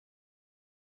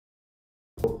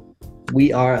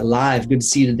We are live. Good to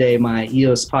see you today, my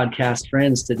EOS podcast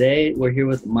friends. Today, we're here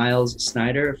with Miles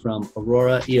Snyder from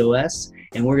Aurora EOS,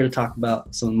 and we're going to talk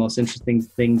about some of the most interesting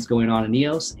things going on in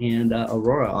EOS and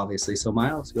Aurora, obviously. So,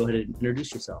 Miles, go ahead and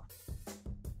introduce yourself.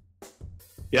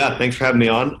 Yeah, thanks for having me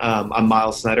on. I'm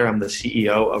Miles Snyder. I'm the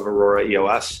CEO of Aurora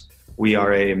EOS. We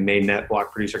are a mainnet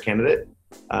block producer candidate,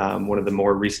 one of the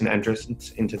more recent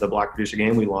entrants into the block producer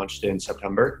game. We launched in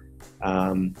September.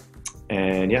 And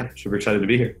yeah, super excited to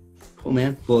be here. Cool,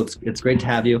 man. Well, it's great to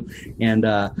have you, and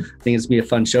I think it's gonna be a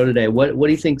fun show today. What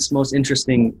do you think's most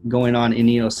interesting going on in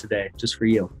EOS today, just for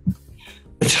you?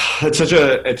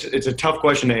 It's a tough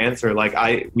question to answer.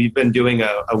 We've been doing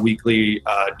a weekly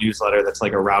newsletter that's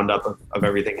like a roundup of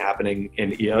everything happening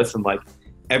in EOS, and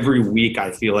every week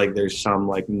I feel like there's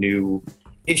some new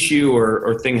issue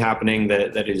or thing happening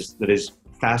that is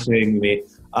fascinating to me.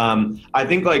 I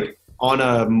think on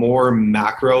a more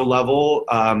macro level,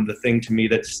 the thing to me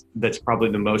that's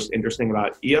probably the most interesting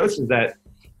about EOS is that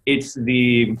it's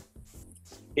the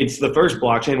first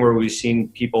blockchain where we've seen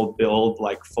people build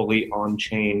fully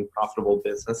on-chain profitable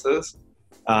businesses.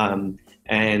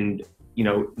 And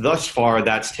thus far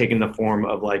that's taken the form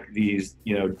of these,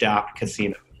 DApp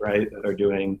casinos, right? That are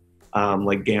doing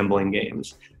gambling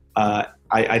games.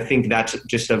 I think that's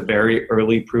just a very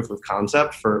early proof of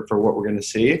concept for what we're going to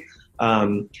see.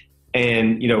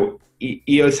 And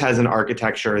EOS has an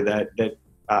architecture that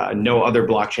no other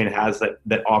blockchain has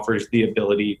that offers the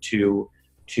ability to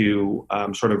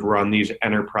sort of run these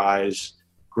enterprise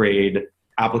grade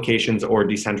applications or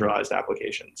decentralized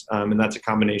applications. And that's a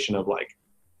combination of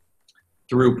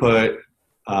throughput,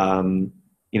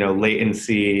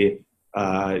 latency,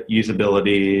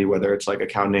 usability, whether it's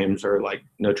account names or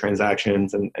no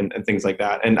transactions and things like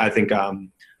that. And I think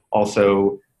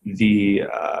also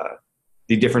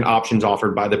the different options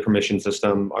offered by the permission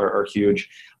system are huge.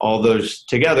 All those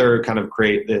together kind of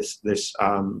create this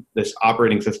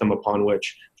operating system upon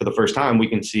which, for the first time, we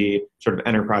can see sort of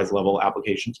enterprise level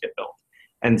applications get built.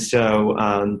 And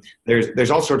so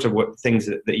there's all sorts of things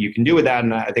that you can do with that,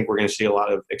 and I think we're going to see a lot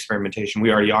of experimentation.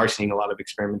 We already are seeing a lot of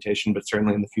experimentation, but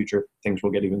certainly in the future things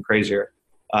will get even crazier.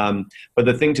 But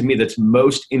the thing to me that's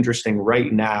most interesting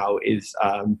right now is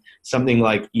something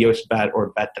like EOS Bet or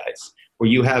Bet Dice, where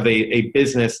you have a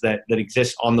business that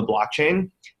exists on the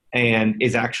blockchain and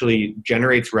is actually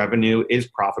generates revenue, is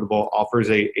profitable,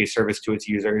 offers a service to its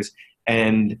users.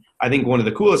 And I think one of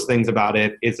the coolest things about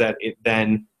it is that it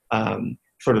then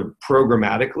sort of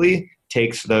programmatically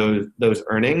takes those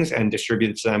earnings and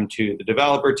distributes them to the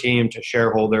developer team, to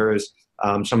shareholders.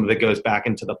 Some of it goes back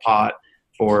into the pot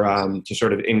for to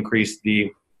sort of increase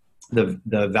the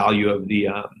value of the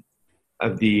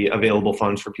available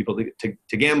funds for people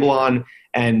to gamble on.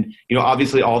 And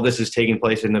obviously all this is taking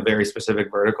place in a very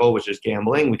specific vertical, which is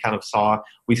gambling. We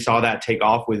saw that take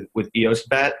off with EOS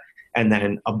Bet, and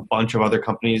then a bunch of other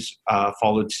companies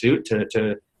followed suit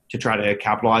to try to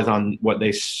capitalize on what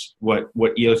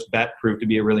EOS Bet proved to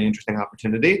be a really interesting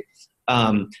opportunity.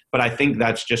 But I think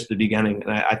that's just the beginning,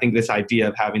 and I think this idea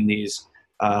of having these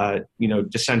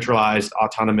decentralized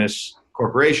autonomous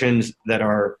corporations that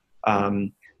are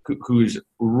whose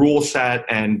rule set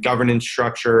and governance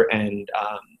structure and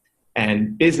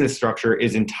business structure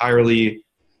is entirely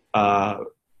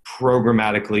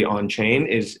programmatically on chain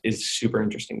is super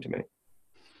interesting to me.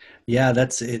 Yeah,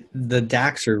 that's it. The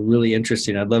DACs are really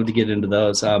interesting. I'd love to get into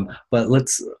those. But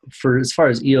as far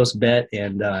as EOS Bet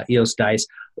and EOS Dice,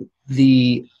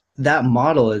 that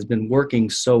model has been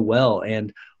working so well.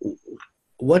 And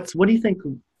what do you think?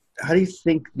 How do you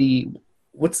think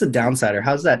what's the downside, or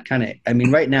how's that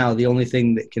right now the only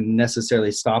thing that can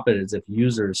necessarily stop it is if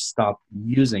users stop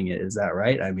using it. Is that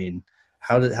right?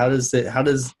 How does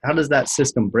that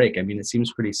system break? It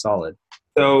seems pretty solid.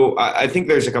 So I think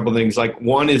there's a couple of things.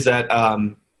 One is that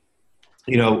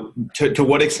to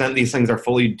what extent these things are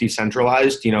fully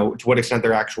decentralized, to what extent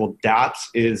they're actual dApps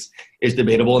is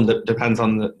debatable and depends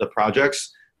on the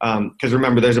projects. Because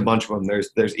remember, there's a bunch of them.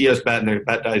 There's EOS Bet and there's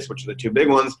Bet Dice, which are the two big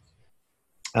ones.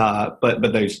 But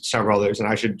there's several others, and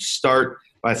I should start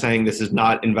by saying this is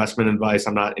not investment advice.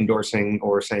 I'm not endorsing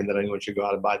or saying that anyone should go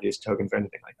out and buy these tokens or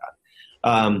anything like that.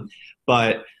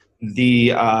 But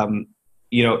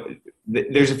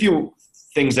there's a few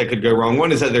things that could go wrong.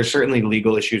 One is that there's certainly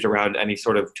legal issues around any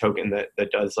sort of token that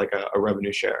does a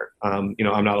revenue share. I'm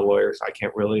not a lawyer, so I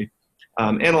can't really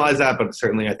analyze that, but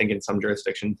certainly I think in some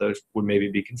jurisdictions those would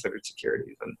maybe be considered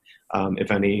securities. And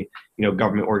if any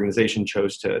government organization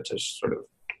chose to sort of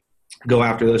go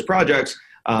after those projects,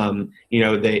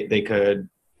 they could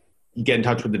get in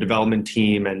touch with the development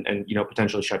team and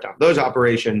potentially shut down those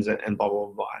operations and blah blah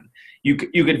blah. And you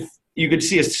could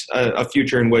see a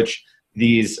future in which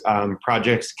these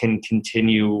projects can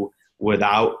continue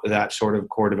without that sort of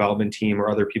core development team,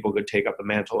 or other people could take up the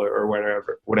mantle, or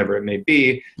whatever it may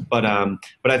be. But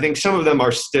I think some of them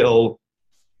are still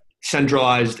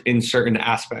centralized in certain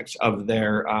aspects of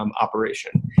their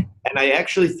operation. And I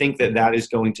actually think that that is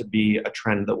going to be a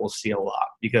trend that we'll see a lot,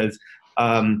 because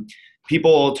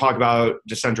people talk about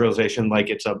decentralization like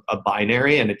it's a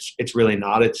binary, and it's really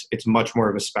not. It's much more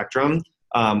of a spectrum.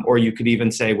 Or you could even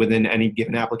say within any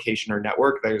given application or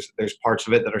network, there's parts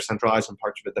of it that are centralized and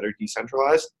parts of it that are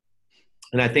decentralized.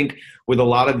 And I think with a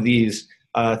lot of these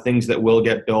things that will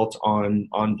get built on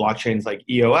blockchains like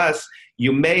EOS,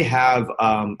 you may have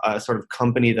a sort of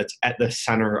company that's at the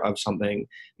center of something,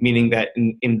 meaning that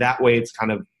in that way it's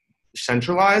kind of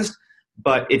centralized,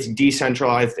 but it's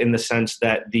decentralized in the sense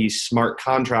that these smart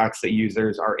contracts that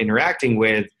users are interacting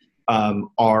with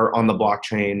are on the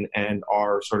blockchain and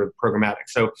are sort of programmatic.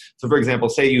 So for example,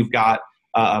 say you've got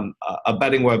a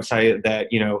betting website that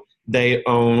they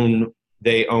own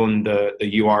the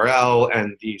URL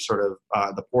and the sort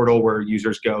of the portal where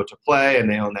users go to play, and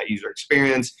they own that user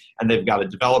experience, and they've got a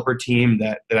developer team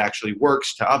that actually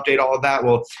works to update all of that.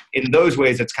 Well, in those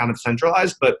ways, it's kind of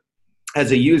centralized, but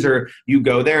as a user, you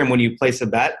go there, and when you place a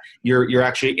bet, you're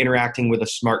actually interacting with a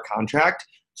smart contract.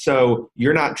 So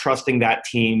you're not trusting that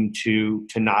team to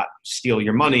not steal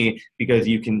your money, because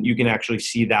you can actually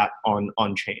see that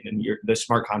on chain, and the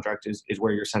smart contract is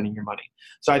where you're sending your money.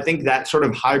 So I think that sort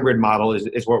of hybrid model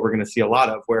is what we're going to see a lot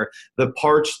of, where the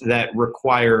parts that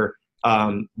require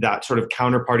that sort of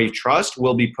counterparty trust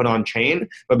will be put on chain,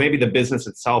 but maybe the business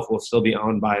itself will still be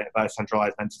owned by a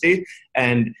centralized entity.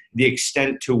 And the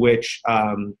extent to which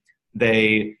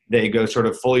they go sort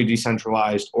of fully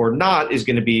decentralized or not is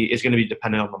going to be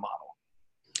dependent on the model.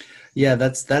 Yeah,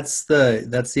 that's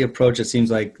the approach it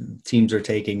seems like teams are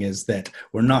taking, is that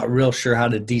we're not real sure how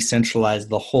to decentralize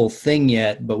the whole thing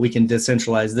yet, but we can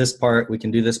decentralize this part, we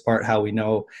can do this part how we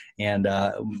know, and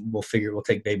we'll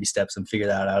take baby steps and figure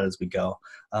that out as we go.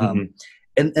 And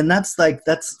that's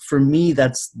for me,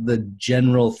 that's the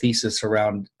general thesis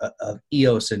around of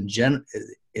EOS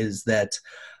is that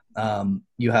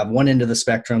you have one end of the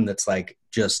spectrum that's like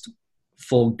just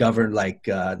full governed, like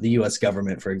the US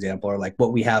government, for example, or like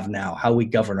what we have now, how we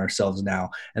govern ourselves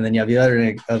now. And then you have the other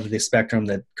end of the spectrum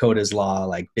that code is law,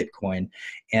 like Bitcoin.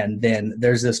 And then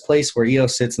there's this place where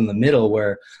EOS sits in the middle,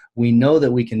 where we know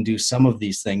that we can do some of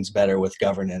these things better with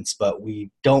governance, but we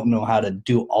don't know how to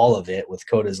do all of it with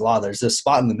code is law. There's this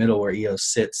spot in the middle where EOS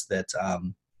sits that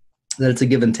it's a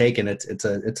give and take, and it's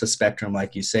a spectrum,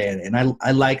 like you say. And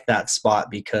I like that spot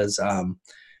because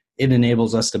it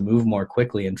enables us to move more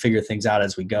quickly and figure things out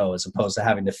as we go, as opposed to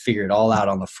having to figure it all out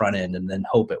on the front end and then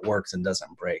hope it works and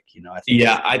doesn't break.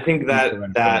 I think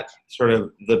that sort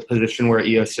of the position where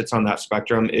EOS sits on that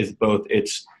spectrum is both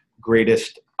its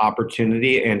greatest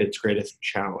opportunity and its greatest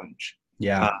challenge.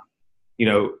 Yeah.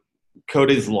 Code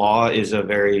is law is a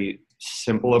very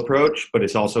simple approach, but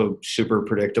it's also super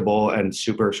predictable and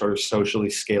super sort of socially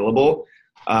scalable.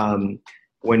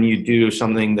 When you do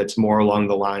something that's more along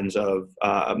the lines of,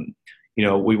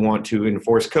 we want to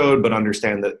enforce code, but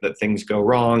understand that things go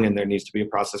wrong and there needs to be a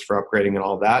process for upgrading and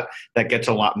all that, that gets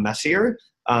a lot messier.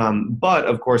 But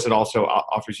of course, it also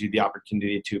offers you the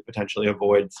opportunity to potentially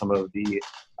avoid some of the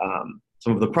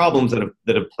problems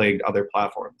that have plagued other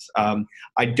platforms.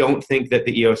 I don't think that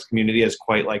the EOS community has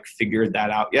quite figured that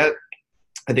out yet.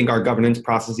 I think our governance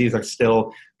processes are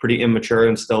still pretty immature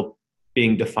and still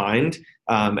being defined.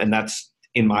 And that's,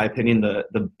 in my opinion,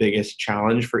 the biggest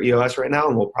challenge for EOS right now.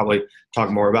 And we'll probably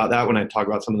talk more about that when I talk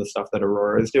about some of the stuff that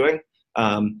Aurora is doing.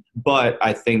 But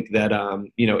I think that,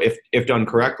 if done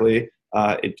correctly,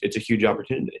 it's a huge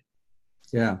opportunity.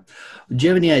 Yeah. Do you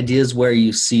have any ideas where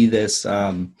you see this,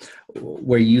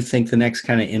 where you think the next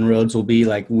kind of inroads will be?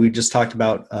 Like we just talked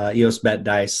about EOS Bet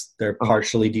Dice. They're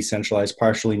partially decentralized,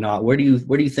 partially not. Where do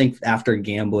you think after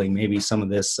gambling, maybe some of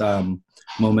this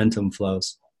momentum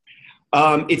flows?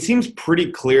 It seems pretty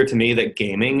clear to me that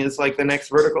gaming is the next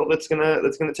vertical that's gonna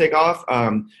take off.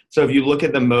 So if you look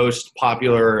at the most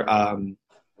popular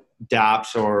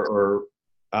dApps or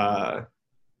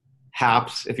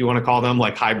HAPs, if you want to call them,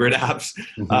 hybrid apps,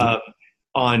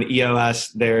 on EOS,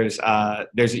 there's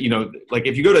if you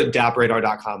go to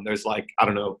dappradar.com, there's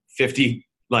 50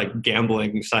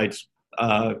 gambling sites,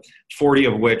 40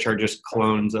 of which are just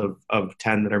clones of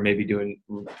 10 that are maybe doing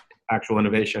actual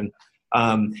innovation.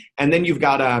 And then you've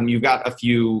got a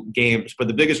few games, but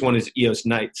the biggest one is EOS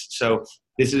Nights. So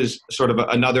this is sort of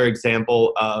another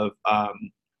example of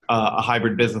a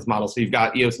hybrid business model. So you've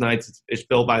got EOS Nights. It's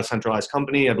built by a centralized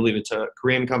company. I believe it's a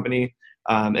Korean company.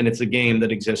 and it's a game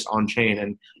that exists on chain,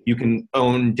 and you can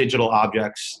own digital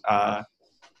objects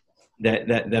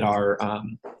that are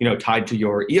tied to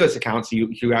your EOS account, so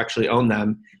you actually own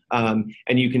them,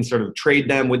 and you can sort of trade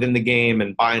them within the game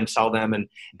and buy and sell them,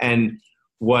 and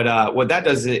what that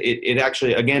does is it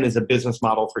actually again is a business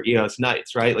model for EOS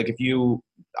Nights, right? Like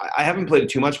I haven't played it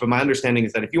too much, but my understanding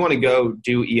is that if you want to go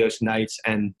do EOS Nights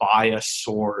and buy a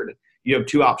sword, you have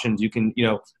two options. You can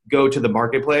go to the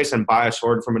marketplace and buy a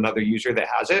sword from another user that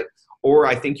has it, or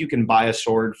I think you can buy a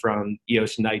sword from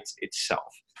EOS Nights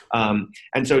itself.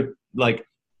 And so, like,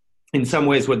 in some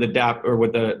ways, what the DApp or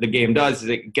what the game does is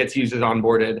it gets users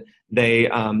onboarded.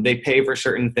 They pay for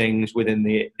certain things within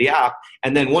the app,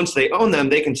 and then once they own them,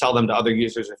 they can sell them to other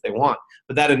users if they want.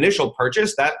 But that initial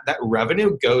purchase, that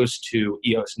revenue goes to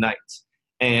EOS Nights.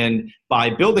 And by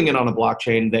building it on a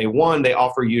blockchain, they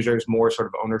offer users more sort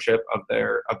of ownership of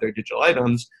their digital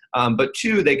items, but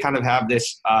two, they kind of have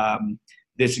this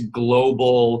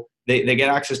global. They get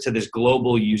access to this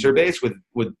global user base with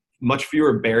much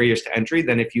fewer barriers to entry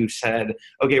than if you said,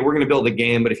 okay, we're going to build a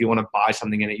game, but if you want to buy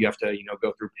something in it, you have to,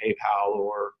 go through PayPal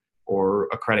or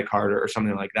a credit card or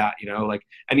something like that. Like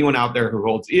anyone out there who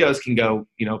holds EOS can go,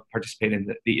 participate in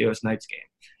the EOS Nights game.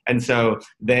 And so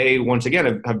they, once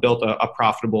again, have built a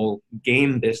profitable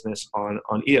game business on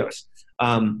EOS.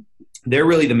 They're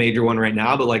really the major one right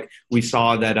now, but like we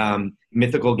saw that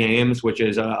Mythical Games, which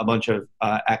is a bunch of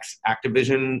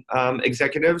ex-Activision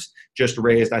executives, just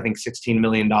raised, I think, $16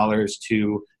 million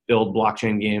to build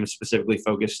blockchain games specifically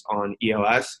focused on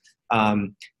EOS.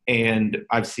 And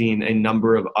I've seen a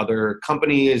number of other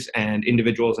companies and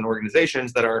individuals and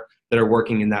organizations that are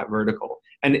working in that vertical.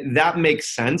 And that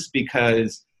makes sense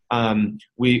because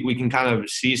we can kind of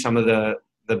see some of the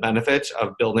benefits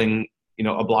of building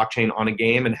a blockchain on a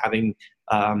game and having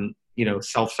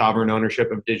self-sovereign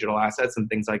ownership of digital assets and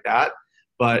things like that.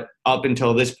 But up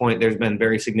until this point, there's been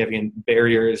very significant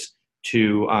barriers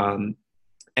to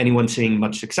anyone seeing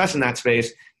much success in that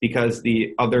space because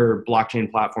the other blockchain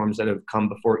platforms that have come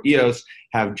before EOS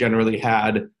have generally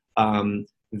had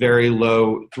very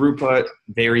low throughput,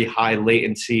 very high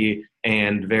latency,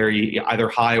 and very either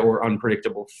high or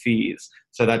unpredictable fees.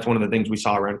 So that's one of the things we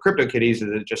saw around CryptoKitties is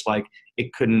it just like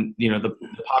it couldn't, the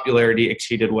popularity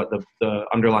exceeded what the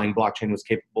underlying blockchain was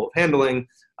capable of handling.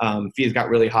 Fees got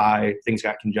really high, things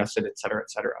got congested, et cetera, et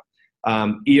cetera.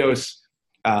 EOS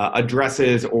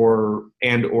addresses or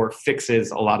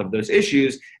fixes a lot of those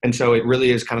issues. And so it really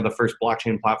is kind of the first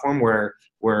blockchain platform where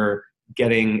we're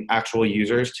getting actual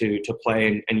users to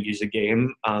play and use a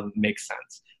game makes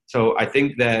sense. So I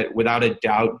think that without a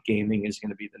doubt, gaming is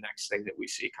going to be the next thing that we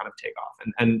see kind of take off.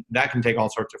 And that can take all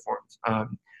sorts of forms.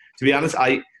 To be honest,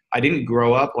 I didn't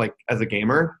grow up like as a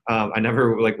gamer. I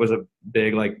never was a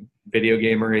big like video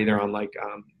gamer either on like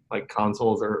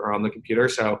consoles or on the computer.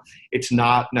 So it's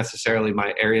not necessarily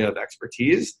my area of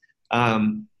expertise.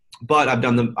 But I've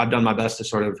done my best to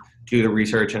sort of do the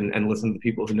research and listen to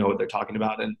people who know what they're talking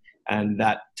about. And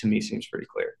that to me seems pretty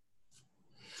clear.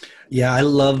 Yeah, I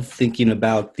love thinking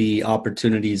about the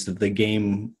opportunities that the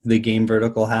game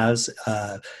vertical has.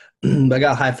 I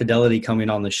got High Fidelity coming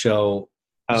on the show.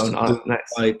 Oh, nice.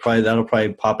 That'll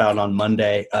probably pop out on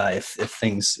Monday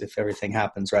if everything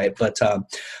happens right. But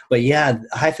yeah,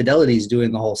 High Fidelity is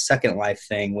doing the whole Second Life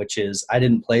thing, which is I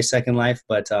didn't play Second Life,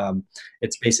 but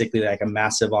it's basically like a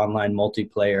massive online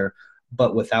multiplayer,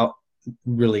 but without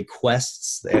really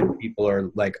quests, and people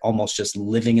are like almost just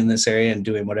living in this area and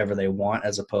doing whatever they want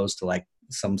as opposed to like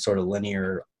some sort of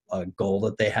linear goal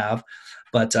that they have.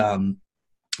 But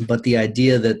the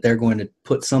idea that they're going to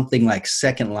put something like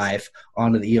Second Life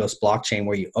onto the EOS blockchain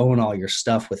where you own all your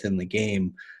stuff within the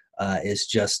game is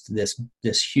just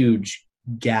this huge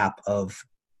gap of,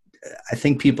 I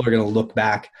think people are going to look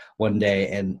back one day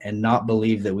and not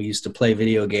believe that we used to play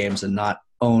video games and not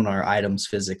own our items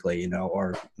physically,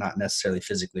 or not necessarily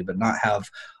physically, but not have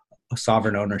a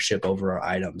sovereign ownership over our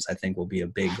items. I think will be a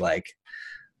big,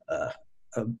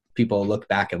 people look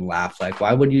back and laugh. Like,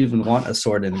 why would you even want a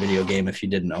sword in a video game if you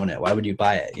didn't own it? Why would you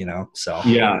buy it? So.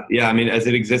 Yeah. I mean, as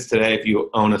it exists today, if you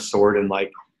own a sword in I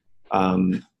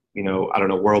don't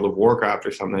know, World of Warcraft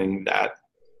or something, that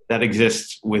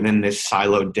exists within this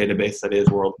siloed database that is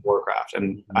World of Warcraft.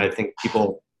 And I think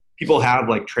people have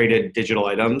like traded digital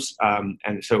items.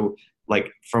 And so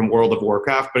like from World of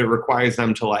Warcraft, but it requires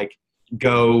them to like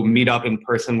go meet up in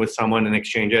person with someone and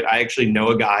exchange it. I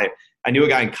knew a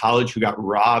guy in college who got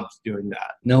robbed doing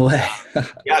that. No way.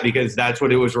 Yeah, because that's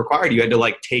what it was required. You had to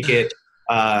like take it,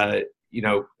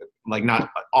 like not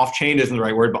off chain isn't the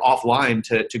right word, but offline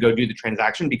to go do the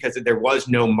transaction because there was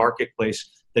no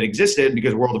marketplace that existed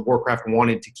because World of Warcraft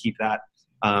wanted to keep that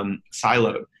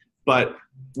siloed. but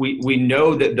we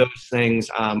know that those things,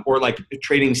 or like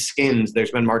trading skins,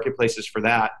 there's been marketplaces for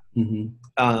that.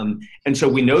 Mm-hmm. And so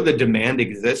we know the demand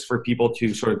exists for people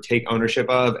to sort of take ownership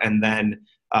of and then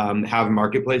have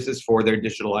marketplaces for their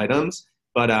digital items.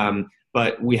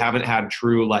 But we haven't had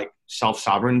true like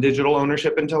self-sovereign digital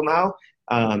ownership until now.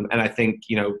 And I think,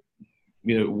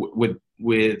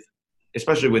 with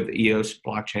especially with the EOS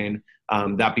blockchain,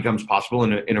 that becomes possible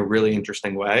in a really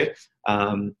interesting way.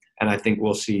 And I think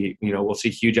we'll see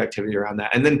huge activity around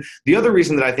that. And then the other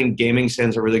reason that I think gaming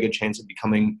stands a really good chance of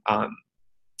becoming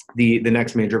the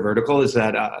next major vertical is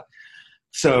that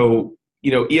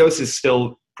EOS is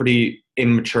still pretty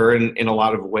immature in a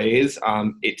lot of ways.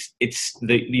 It's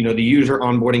the user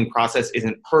onboarding process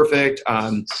isn't perfect.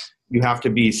 You have to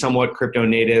be somewhat crypto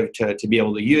native to be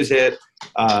able to use it.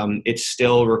 It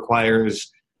still requires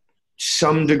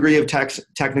some degree of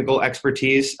technical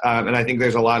expertise. And I think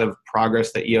there's a lot of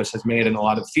progress that EOS has made and a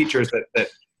lot of features that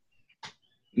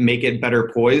make it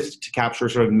better poised to capture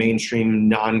sort of mainstream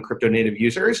non-crypto native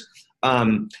users.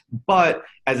 But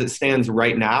as it stands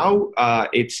right now,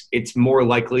 it's more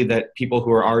likely that people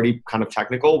who are already kind of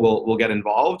technical will get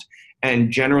involved.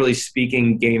 And generally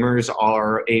speaking, gamers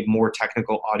are a more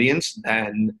technical audience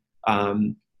than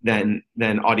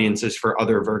audiences for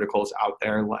other verticals out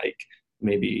there, like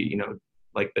maybe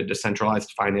like the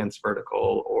decentralized finance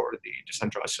vertical or the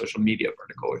decentralized social media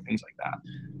vertical or things like that.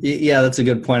 Yeah, that's a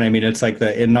good point. I mean, it's like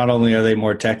and not only are they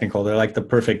more technical, they're like the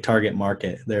perfect target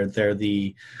market. They're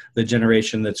the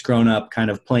generation that's grown up kind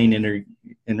of playing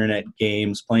internet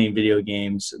games, playing video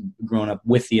games, grown up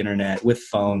with the internet, with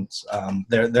phones.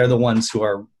 They're the ones who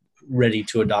are ready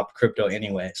to adopt crypto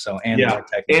anyway. So and Yeah, more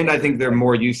technical. and I think they're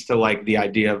more used to like the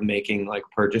idea of making like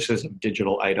purchases of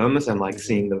digital items and like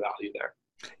seeing the value there.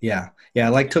 Yeah. Yeah.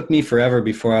 It like took me forever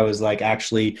before I was like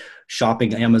actually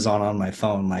shopping Amazon on my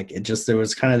phone. Like there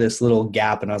was kind of this little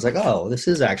gap and I was like, oh, this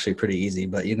is actually pretty easy.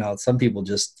 But, some people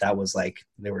that was like,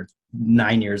 they were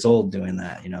 9 years old doing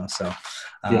that, so,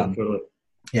 Yeah, totally.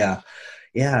 yeah.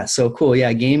 Yeah. So cool.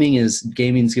 Yeah. Gaming's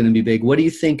going to be big. What do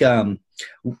you think,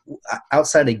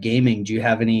 outside of gaming, do you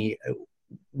have any,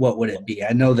 what would it be?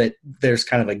 I know that there's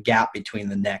kind of a gap between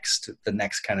the next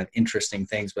kind of interesting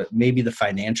things, but maybe the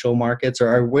financial markets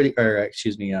like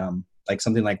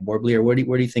something like Warbly, or where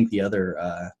do you think the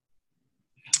other?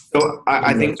 So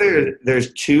I think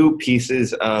there's two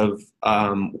pieces of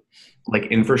like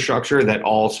infrastructure that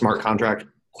all smart contract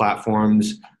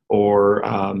platforms or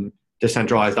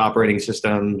decentralized operating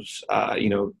systems,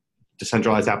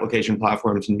 decentralized application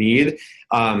platforms need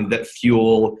that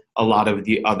fuel a lot of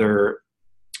the other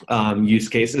use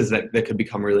cases that could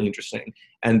become really interesting.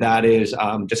 And that is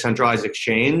decentralized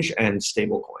exchange and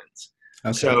stable coins.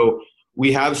 Okay. So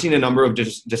we have seen a number of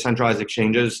decentralized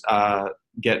exchanges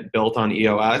get built on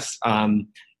EOS.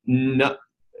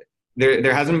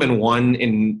 There hasn't been one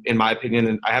in my opinion,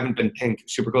 and I haven't been paying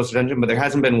super close attention, but there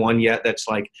hasn't been one yet that's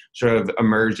like sort of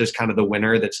emerged as kind of the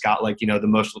winner that's got like, the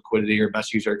most liquidity or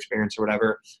best user experience or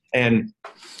whatever. And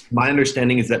my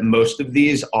understanding is that most of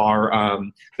these are,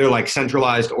 they're like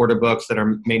centralized order books that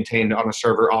are maintained on a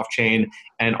server off chain.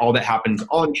 And all that happens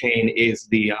on chain is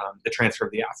the transfer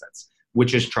of the assets,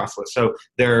 which is trustless. So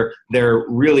they're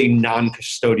really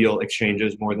non-custodial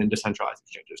exchanges more than decentralized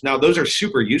exchanges. Now, those are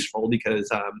super useful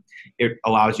because it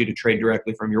allows you to trade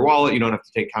directly from your wallet. You don't have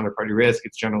to take counterparty risk.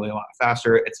 It's generally a lot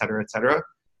faster, et cetera, et cetera.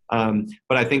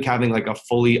 But I think having like a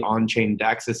fully on-chain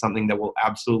DEX is something that we'll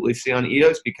absolutely see on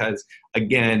EOS because,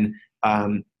 again,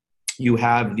 you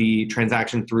have the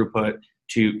transaction throughput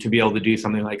to be able to do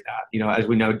something like that. As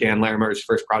we know, Dan Larimer's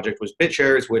first project was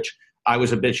BitShares, which I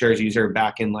was a BitShares user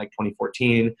back in like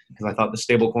 2014 because I thought the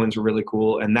stable coins were really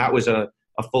cool. And that was a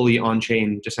fully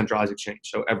on-chain decentralized exchange.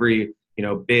 So every,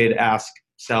 bid, ask,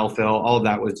 sell, fill, all of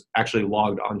that was actually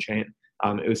logged on-chain.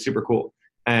 It was super cool.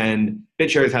 And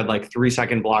BitShares had like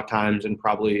 3-second block times and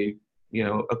probably,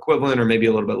 equivalent or maybe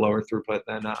a little bit lower throughput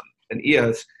than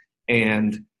EOS.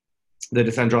 And the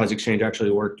decentralized exchange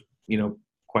actually worked,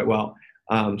 quite well.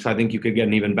 So I think you could get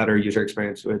an even better user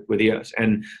experience with EOS.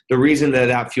 And the reason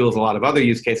that fuels a lot of other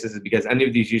use cases is because any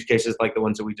of these use cases, like the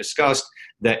ones that we discussed,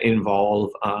 that involve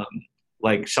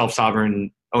like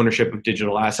self-sovereign ownership of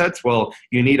digital assets, well,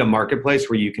 you need a marketplace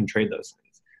where you can trade those things.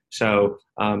 So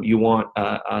you want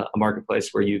a marketplace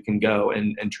where you can go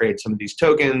and trade some of these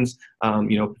tokens,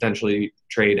 potentially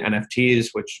trade NFTs,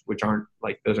 which aren't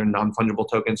like, those are non-fungible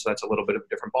tokens. So that's a little bit of a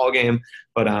different ballgame.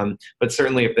 But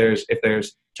certainly if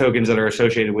there's tokens that are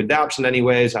associated with dApps in any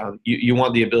ways, you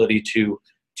want the ability to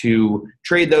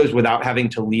trade those without having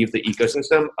to leave the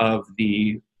ecosystem of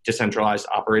the decentralized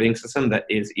operating system that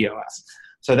is EOS.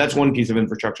 So that's one piece of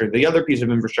infrastructure. The other piece of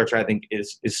infrastructure I think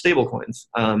is stablecoins,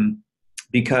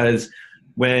 because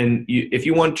if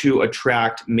you want to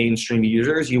attract mainstream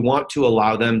users, you want to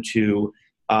allow them to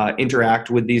interact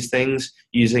with these things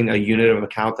using a unit of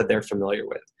account that they're familiar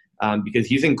with.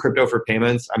 Because using crypto for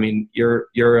payments, I mean, you're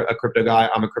a crypto guy,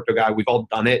 I'm a crypto guy. We've all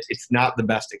done it. It's not the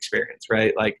best experience,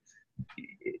 right? Like,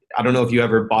 I don't know if you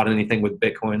ever bought anything with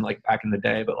Bitcoin like back in the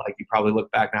day, but like you probably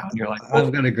look back now and you're like, I've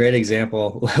well, got a great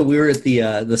example. We were at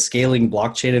the scaling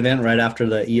blockchain event right after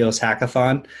the EOS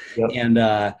hackathon, yep.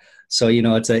 and so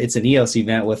it's an EOS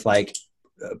event with like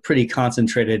a pretty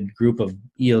concentrated group of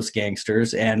EOS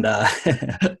gangsters, and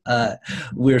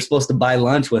we were supposed to buy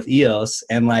lunch with EOS,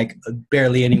 and like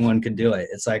barely anyone could do it.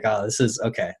 It's like, oh, this is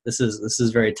okay. This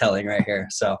is very telling right here.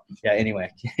 So yeah. Anyway,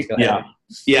 go ahead. Yeah.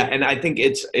 Yeah. And I think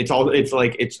it's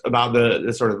about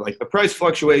the sort of like the price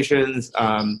fluctuations.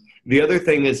 The other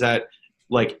thing is that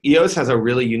like EOS has a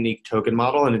really unique token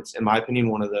model, and it's, in my opinion,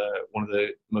 one of the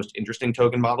most interesting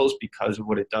token models because of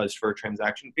what it does for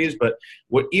transaction fees. But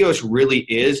what EOS really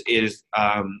is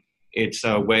it's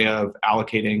a way of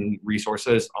allocating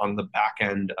resources on the back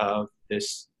end of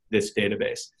this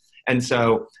database. And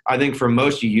so I think for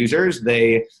most users,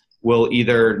 they will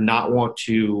either not want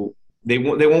to, they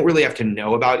won't really have to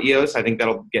know about EOS. I think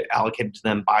that'll get allocated to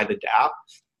them by the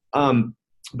DApp.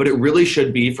 But it really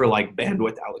should be for like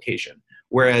bandwidth allocation.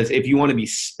 Whereas if you want to be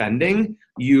spending,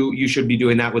 you should be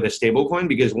doing that with a stable coin,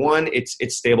 because one, it's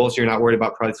stable, so you're not worried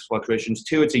about price fluctuations.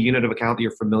 Two, it's a unit of account that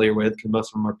you're familiar with, because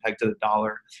most of them are pegged to the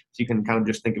dollar. So you can kind of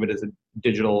just think of it as a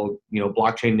digital,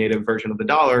 blockchain native version of the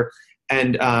dollar.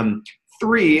 And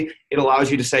three, it allows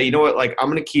you to say, you know what, like I'm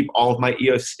going to keep all of my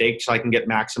EOS staked so I can get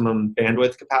maximum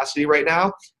bandwidth capacity right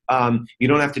now. You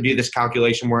don't have to do this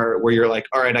calculation where you're like,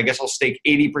 all right, I guess I'll stake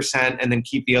 80% and then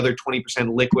keep the other 20%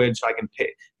 liquid so I can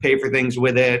pay for things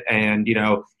with it. And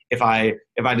if I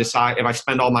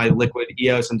spend all my liquid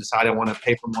EOS and decide I want to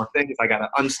pay for more things, I got to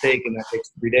unstake, and that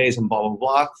takes 3 days and blah blah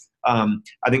blah.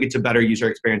 I think it's a better user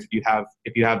experience if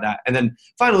you have that. And then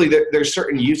finally, there's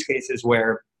certain use cases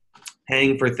where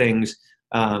paying for things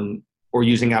or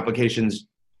using applications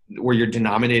where you're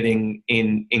denominating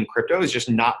in crypto is just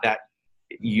not that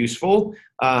useful.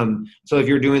 So if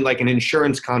you're doing like an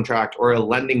insurance contract or a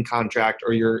lending contract,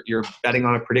 or you're betting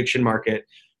on a prediction market,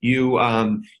 you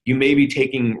may be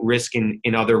taking risk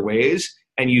in other ways,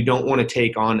 and you don't want to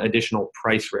take on additional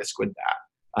price risk with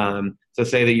that. So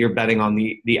say that you're betting on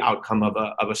the outcome of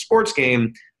a sports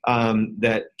game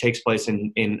that takes place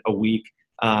in a week.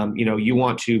 You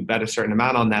want to bet a certain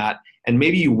amount on that, and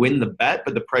maybe you win the bet,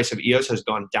 but the price of EOS has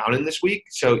gone down in this week.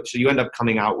 So you end up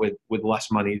coming out with less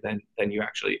money than you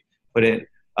actually put in.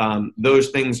 Those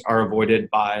things are avoided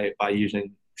by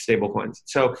using stablecoins.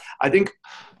 So I think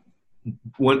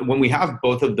when we have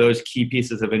both of those key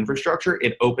pieces of infrastructure,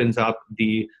 it opens up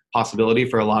the possibility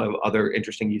for a lot of other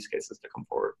interesting use cases to come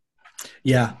forward.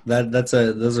 Yeah,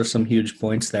 those are some huge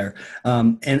points there.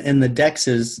 And the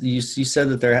DEXs, you said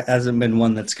that there hasn't been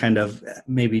one that's kind of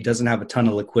maybe doesn't have a ton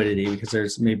of liquidity,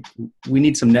 because we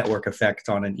need some network effect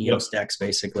on an EOS DEX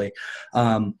basically.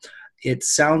 It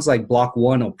sounds like Block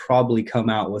One will probably come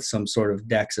out with some sort of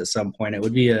DEX at some point. It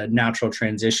would be a natural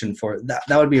transition for that.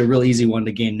 That would be a real easy one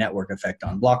to gain network effect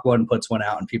on. Block One puts one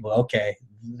out, and people, okay,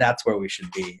 that's where we should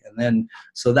be. And then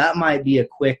so that might be a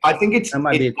quick. I think that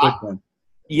might be a quick one.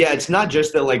 Yeah, it's not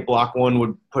just that like Block One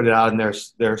would put it out and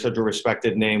they're such a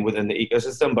respected name within the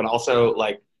ecosystem, but also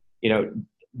like,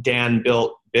 Dan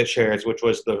built BitShares, which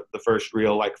was the first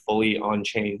real like fully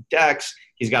on-chain DEX.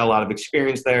 He's got a lot of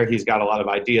experience there. He's got a lot of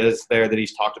ideas there that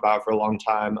he's talked about for a long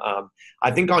time.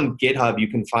 I think on GitHub you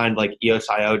can find like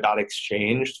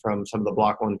eosio.exchange from some of the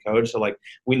Block One code. So like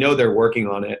we know they're working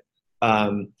on it.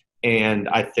 And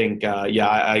I think,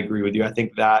 I agree with you. I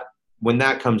think that when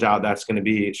that comes out, that's going to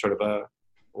be sort of a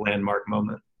landmark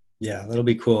moment. Yeah, that'll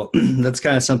be cool. That's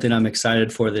kind of something I'm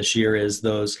excited for this year, is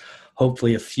those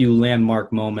hopefully a few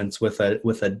landmark moments with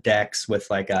a DEX, with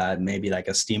like maybe like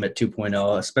a Steam at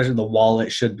 2.0, especially the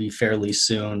wallet should be fairly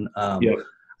soon.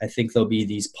 I think there'll be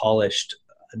these polished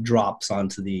drops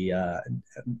onto the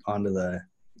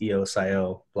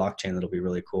EOSIO blockchain that'll be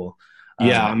really cool.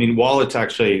 Yeah, I mean, wallets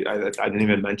actually, I didn't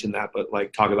even mention that, but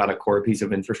like talk about a core piece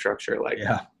of infrastructure, like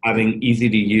having easy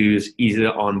to use, easy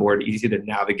to onboard, easy to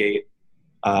navigate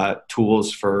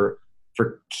tools for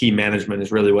key management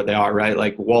is really what they are, right?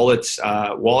 Like wallet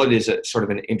is a sort of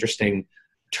an interesting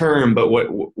term, but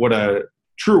what a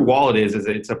true wallet is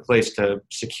it's a place to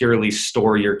securely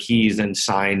store your keys and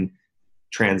sign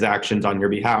transactions on your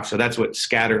behalf. So that's what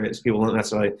Scatter is. People don't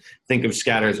necessarily think of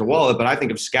Scatter as a wallet, but I think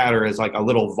of Scatter as like a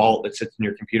little vault that sits in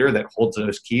your computer that holds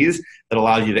those keys that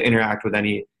allows you to interact with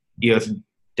any EOS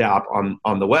dApp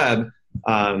on the web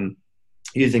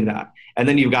using that. And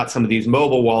then you've got some of these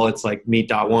mobile wallets like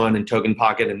Meet.one and Token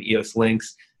Pocket and EOS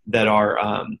Links that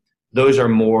are those are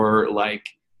more like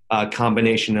a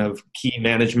combination of key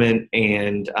management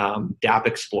and dApp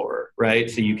Explorer, right?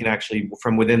 So you can actually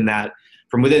from within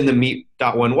the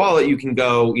Meet.one wallet, you can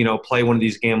go, play one of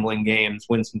these gambling games,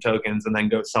 win some tokens, and then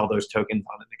go sell those tokens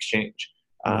on an exchange.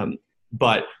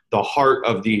 But the heart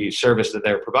of the service that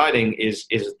they're providing is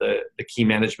the key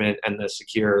management and the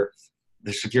secure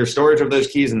storage of those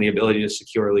keys and the ability to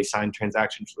securely sign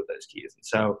transactions with those keys. And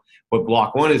so what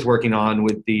Block One is working on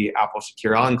with the Apple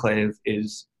Secure Enclave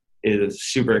is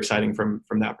super exciting from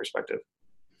that perspective.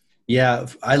 Yeah,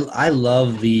 I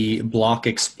love the block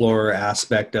explorer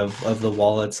aspect of the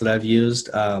wallets that I've used.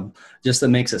 Just that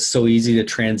makes it so easy to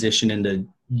transition into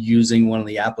using one of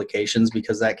the applications,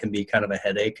 because that can be kind of a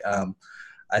headache.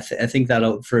 I think that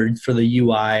for the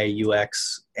UI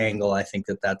UX angle, I think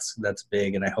that's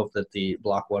big, and I hope that the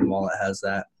Block One wallet has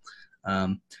that.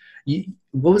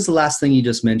 What was the last thing you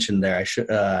just mentioned there? I should.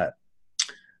 The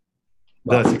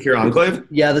Secure Enclave.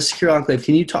 Yeah, the Secure Enclave.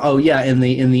 Can you talk? Oh, yeah, in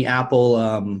the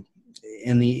Apple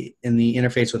in the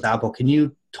interface with Apple. Can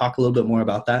you talk a little bit more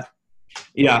about that?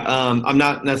 Yeah, I'm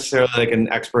not necessarily like an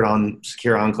expert on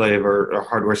Secure Enclave or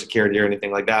hardware security or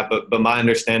anything like that, but my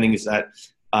understanding is that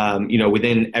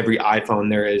within every iPhone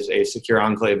there is a Secure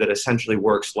Enclave that essentially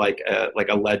works like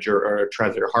a Ledger or a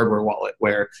Trezor hardware wallet,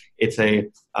 where it's a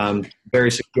very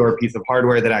secure piece of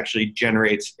hardware that actually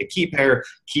generates a key pair,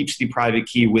 keeps the private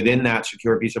key within that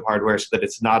secure piece of hardware so that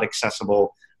it's not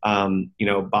accessible,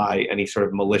 by any sort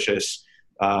of malicious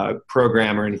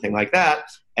program or anything like that,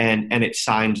 and it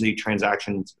signs the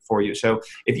transactions for you. So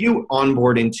if you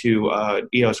onboard into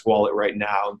EOS Wallet right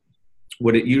now,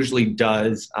 what it usually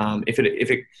does,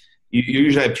 you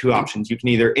usually have two options. You can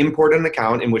either import an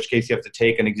account, in which case you have to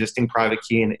take an existing private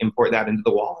key and import that into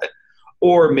the wallet,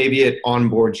 or maybe it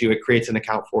onboards you, it creates an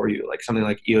account for you, like something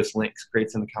like EOS Links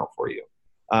creates an account for you,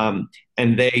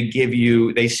 and they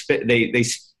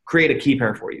create a key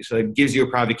pair for you. So it gives you a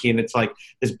private key, and it's like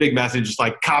this big message, just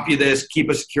like copy this, keep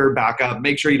a secure backup,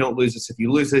 make sure you don't lose this. If you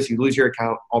lose this, you lose your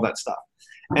account, all that stuff.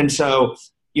 And so,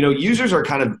 users are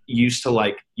kind of used to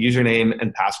like username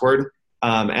and password.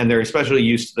 And they're especially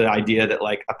used to the idea that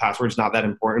like a password's not that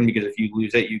important, because if you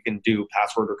lose it, you can do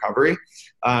password recovery.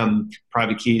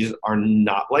 Private keys are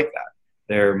not like that.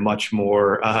 They're much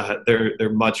more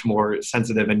they're much more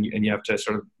sensitive, and you have to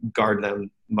sort of guard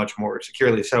them much more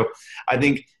securely. So I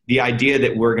think the idea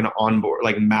that we're going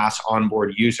to mass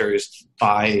onboard users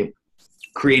by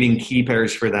creating key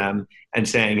pairs for them and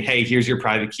saying, hey, here's your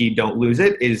private key, don't lose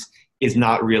it, is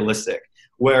not realistic.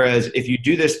 Whereas if you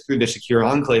do this through the Secure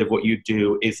Enclave, what you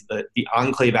do is that the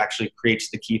Enclave actually creates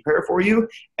the key pair for you,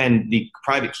 and the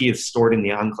private key is stored in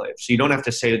the Enclave. So you don't have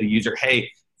to say to the user,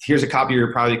 hey, here's a copy of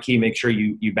your private key, make sure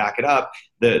you back it up.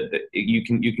 You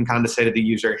can kind of say to the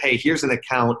user, hey, here's an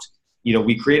account,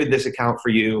 we created this account for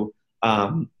you.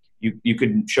 You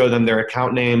could show them their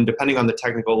account name. Depending on the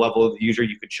technical level of the user,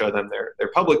 you could show them their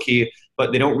public key,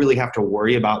 but they don't really have to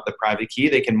worry about the private key.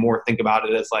 They can more think about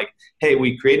it as like, hey,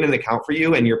 we created an account for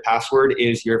you, and your password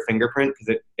is your fingerprint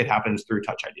because it happens through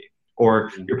Touch ID, or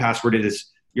your password is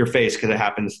your face because it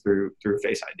happens through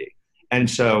Face ID. And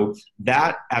so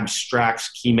that abstracts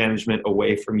key management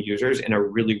away from users in a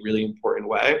really, really important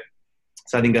way.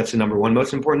 So I think that's the number one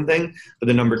most important thing. But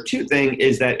the number two thing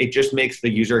is that it just makes the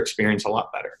user experience a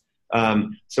lot better.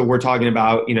 So we're talking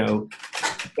about, we're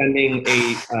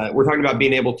talking about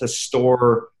being able to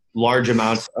store large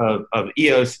amounts of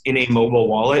EOS in a mobile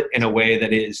wallet in a way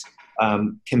that is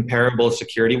comparable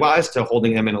security-wise to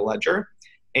holding them in a ledger,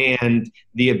 and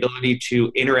the ability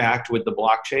to interact with the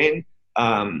blockchain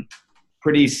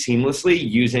pretty seamlessly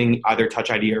using either Touch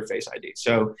ID or Face ID.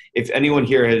 So if anyone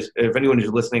who's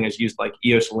listening has used like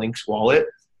EOS Links wallet,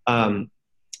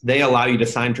 they allow you to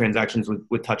sign transactions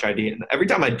with Touch ID. And every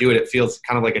time I do it, it feels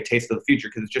kind of like a taste of the future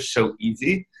because it's just so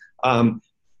easy.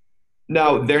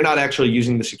 Now, they're not actually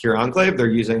using the Secure Enclave. They're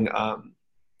using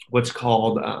what's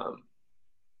called,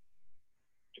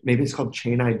 maybe it's called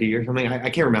Chain ID or something. I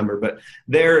can't remember, but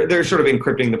they're sort of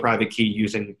encrypting the private key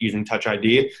using Touch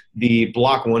ID. The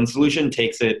Block One solution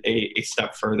takes it a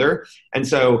step further. And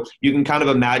so you can kind of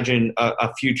imagine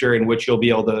a future in which you'll be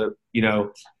able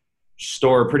to,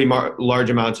 store pretty large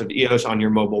amounts of EOS on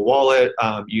your mobile wallet,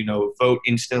 vote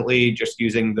instantly just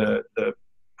using the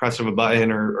press of a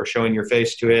button or showing your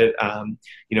face to it,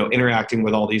 interacting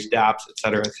with all these dApps, et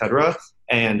cetera, et cetera.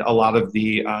 And a lot of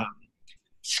the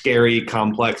scary,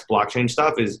 complex blockchain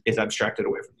stuff is abstracted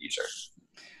away from the user.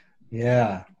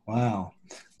 Yeah. Wow.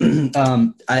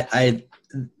 I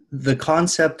the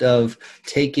concept of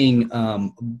taking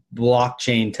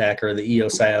blockchain tech or the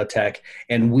EOSIO tech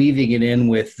and weaving it in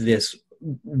with this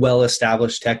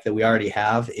well-established tech that we already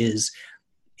have is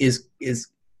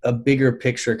a bigger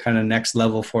picture kind of next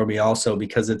level for me also,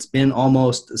 because it's been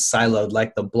almost siloed.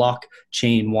 Like the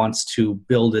blockchain wants to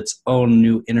build its own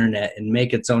new internet and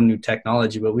make its own new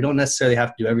technology, but we don't necessarily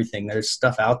have to do everything. There's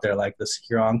stuff out there like the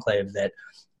secure enclave that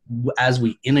as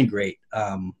we integrate,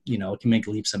 can make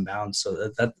leaps and bounds. So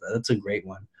that's a great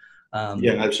one.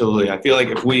 Yeah, absolutely. I feel like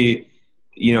if we,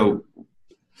 you know,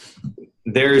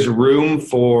 there's room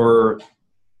for,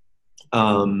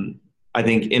 I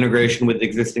think, integration with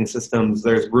existing systems.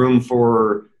 There's room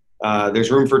for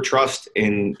trust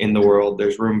in the world.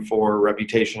 There's room for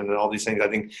reputation and all these things. I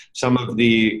think some of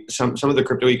the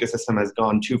crypto ecosystem has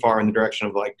gone too far in the direction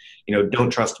of like, don't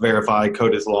trust, verify,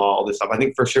 code is law, all this stuff. I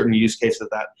think for certain use cases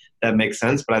that makes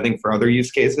sense, but I think for other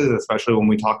use cases, especially when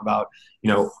we talk about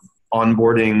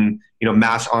onboarding,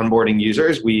 mass onboarding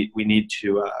users, we need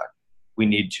to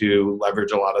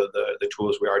leverage a lot of the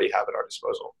tools we already have at our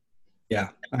disposal. Yeah,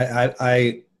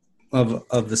 I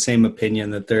of the same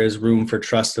opinion that there is room for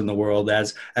trust in the world.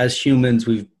 As humans,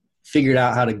 we've figured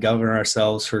out how to govern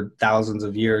ourselves for thousands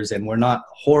of years, and we're not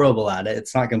horrible at it.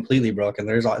 It's not completely broken.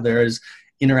 There's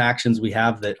interactions we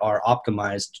have that are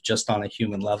optimized just on a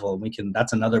human level, and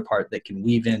that's another part that can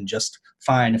weave in just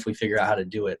fine if we figure out how to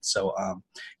do it. So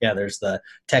yeah, there's the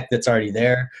tech that's already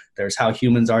there, there's how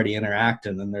humans already interact,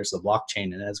 and then there's the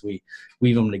blockchain. And as we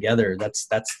weave them together, that's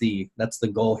the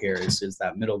goal here, is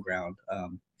that middle ground.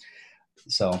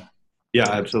 So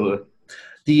yeah, absolutely.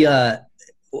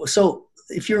 So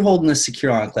if you're holding a secure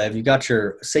enclave, you got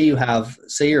say you're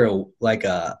like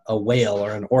a whale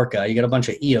or an orca, you got a bunch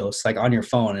of EOS like on your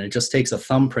phone, and it just takes a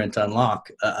thumbprint to unlock.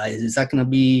 Is that going to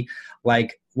be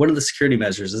like, what are the security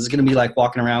measures? Is it going to be like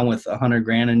walking around with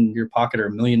 $100,000 in your pocket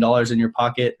or $1 million in your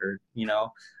pocket, or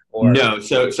No.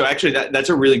 So actually that's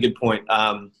a really good point.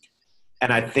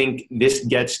 And I think this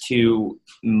gets to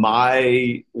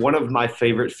one of my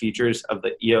favorite features of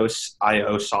the EOS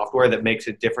IO software that makes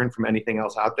it different from anything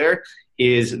else out there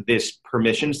is this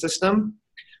permission system.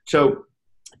 So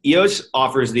EOS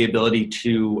offers the ability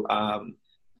to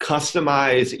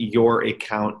customize your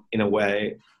account in a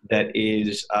way that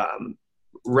is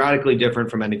radically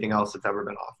different from anything else that's ever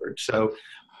been offered. So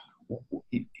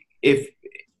if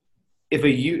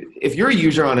you're a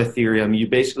user on Ethereum, you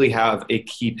basically have a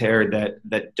key pair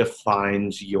that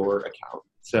defines your account.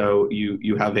 So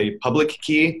you have a public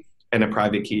key and a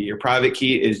private key. Your private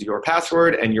key is your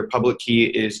password, and your public key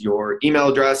is your email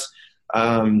address.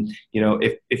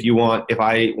 If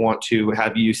I want to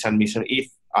have you send me some ETH,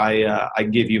 I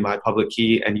give you my public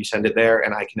key and you send it there,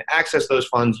 and I can access those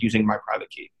funds using my private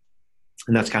key.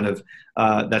 And that's kind of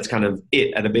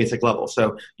it at a basic level.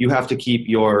 So you have to keep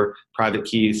your private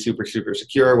keys super, super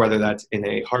secure, whether that's in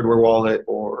a hardware wallet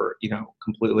or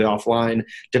completely offline.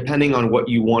 Depending on what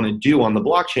you want to do on the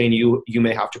blockchain, you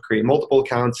may have to create multiple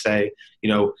accounts. Say,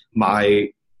 my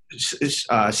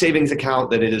savings account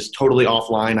that it is totally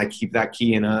offline, I keep that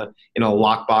key in a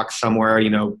lockbox somewhere,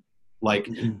 like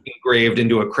engraved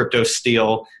into a crypto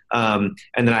steel. And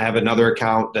then I have another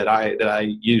account that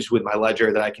I use with my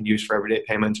ledger that I can use for everyday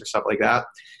payments or stuff like that.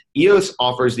 EOS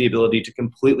offers the ability to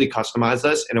completely customize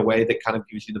this in a way that kind of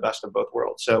gives you the best of both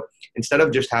worlds. So instead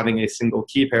of just having a single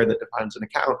key pair that defines an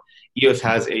account, EOS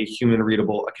has a human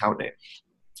readable account name,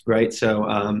 right?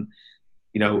 So,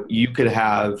 you could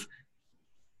have,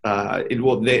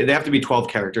 they have to be 12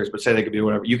 characters, but say they could be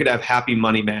whatever. You could have Happy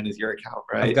Money Man as your account,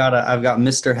 right? I've got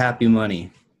Mr. Happy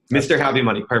Money. Mr. Happy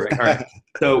Money, perfect. All right.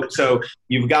 So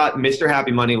you've got Mr.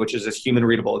 Happy Money, which is this human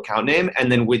readable account name,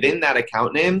 and then within that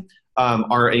account name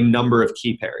are a number of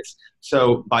key pairs.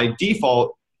 So by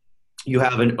default, you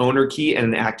have an owner key and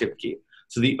an active key.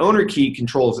 So the owner key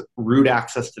controls root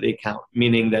access to the account,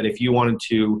 meaning that if you wanted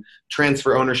to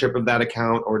transfer ownership of that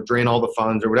account or drain all the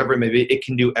funds or whatever it may be, it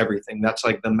can do everything. That's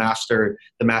like the master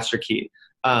key.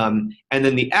 And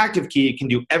then the active key can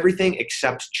do everything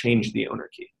except change the owner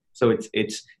key. So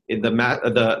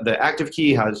the active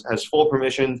key has full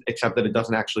permissions, except that it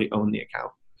doesn't actually own the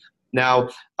account. Now,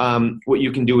 what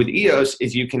you can do with EOS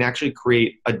is you can actually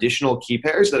create additional key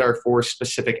pairs that are for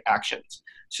specific actions.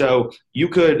 So you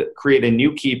could create a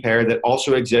new key pair that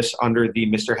also exists under the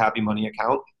Mr. Happy Money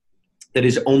account that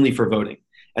is only for voting.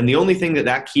 And the only thing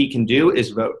that key can do is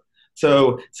vote.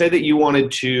 So say that you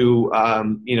wanted to,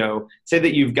 say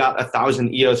that you've got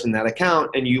 1,000 EOS in that account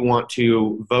and you want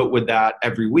to vote with that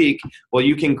every week. Well,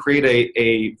 you can create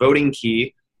a voting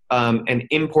key and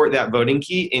import that voting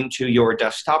key into your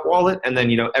desktop wallet. And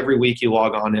then, every week you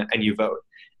log on and you vote.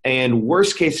 And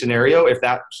worst case scenario, if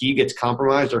that key gets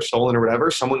compromised or stolen or whatever,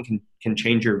 someone can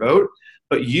change your vote.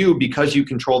 But you, because you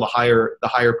control the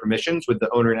higher permissions with the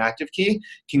owner and active key,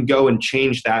 can go and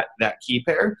change that key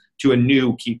pair to a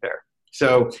new key pair.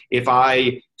 So if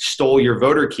I stole your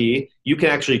voter key, you can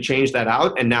actually change that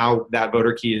out, and now that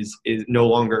voter key is no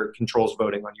longer controls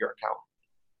voting on your account.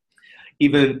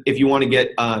 Even if you want to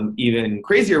get even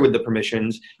crazier with the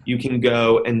permissions, you can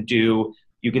go and you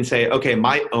can say, okay,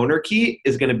 my owner key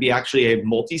is going to be actually a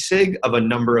multi-sig of a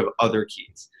number of other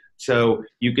keys. So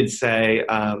you could say,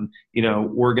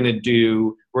 we're going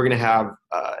to have,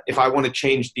 if I want to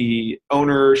change the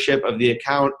ownership of the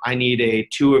account, I need a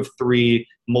 2 of 3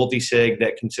 multi-sig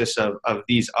that consists of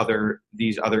these other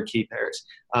key pairs.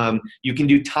 You can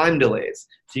do time delays.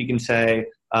 So you can say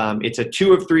it's a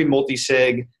 2 of 3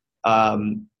 multi-sig,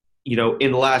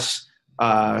 unless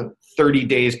 30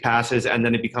 days passes, and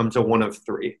then it becomes a 1 of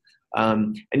 3.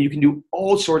 And you can do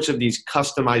all sorts of these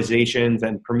customizations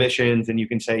and permissions, and you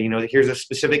can say, here's a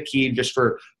specific key just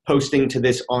for posting to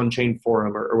this on-chain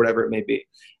forum or whatever it may be.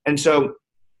 And so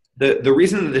the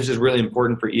reason that this is really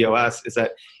important for EOS is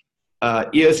that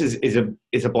EOS is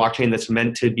a blockchain that's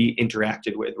meant to be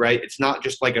interacted with, right? It's not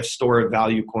just like a store of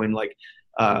value coin. Like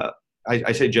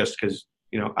I say just because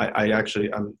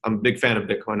I'm a big fan of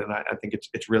Bitcoin, and I think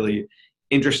it's really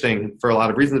interesting for a lot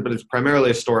of reasons, but it's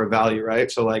primarily a store of value, right?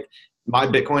 So like my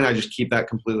Bitcoin, I just keep that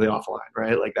completely offline,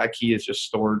 right? Like that key is just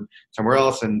stored somewhere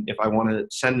else. And if I want to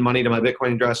send money to my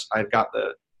Bitcoin address, I've got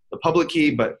the public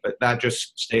key, but that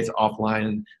just stays offline.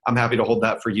 And I'm happy to hold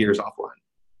that for years offline.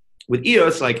 With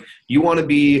EOS, like you want to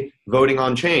be voting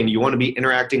on chain, you want to be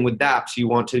interacting with dApps, you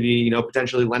want to be,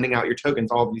 potentially lending out your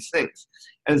tokens, all of these things.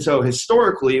 And so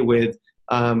historically with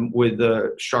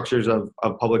the structures of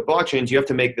public blockchains, you have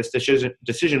to make this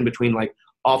decision between like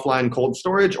offline cold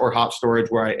storage or hot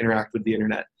storage where I interact with the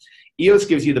internet. EOS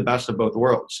gives you the best of both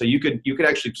worlds. So you could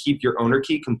actually keep your owner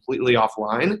key completely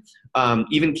offline,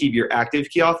 even keep your active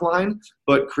key offline,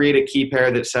 but create a key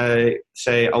pair that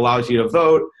say allows you to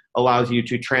vote, allows you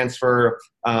to transfer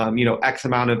X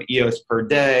amount of EOS per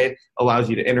day, allows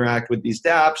you to interact with these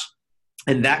dApps.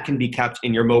 And that can be kept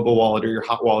in your mobile wallet or your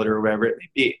hot wallet or wherever it may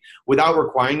be, without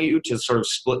requiring you to sort of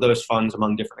split those funds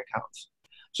among different accounts.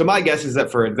 So my guess is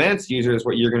that for advanced users,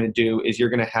 what you're going to do is you're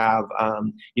going to have,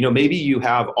 maybe you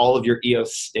have all of your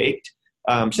EOS staked.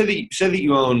 Say that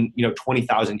you own,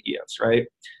 20,000 EOS, right?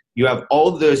 You have all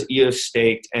of those EOS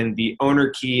staked, and the owner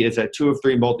key is a 2 of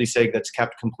 3 multi-sig that's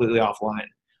kept completely offline.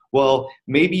 Well,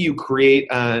 maybe you create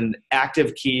an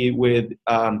active key with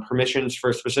permissions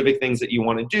for specific things that you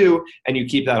want to do, and you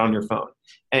keep that on your phone.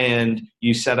 And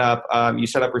you set up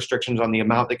restrictions on the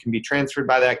amount that can be transferred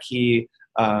by that key,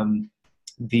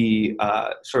 the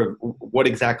sort of what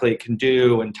exactly it can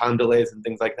do, and time delays and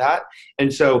things like that.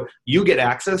 And so you get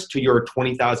access to your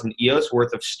 20,000 EOS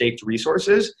worth of staked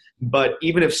resources. But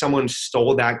even if someone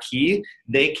stole that key,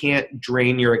 they can't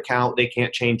drain your account. They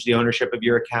can't change the ownership of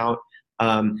your account.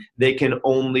 They can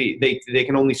only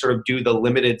sort of do the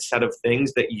limited set of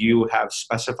things that you have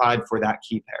specified for that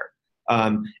key pair.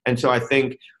 And so I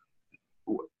think,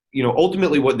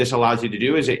 ultimately what this allows you to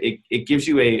do is it gives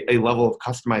you a level of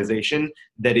customization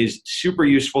that is super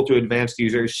useful to advanced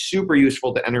users, super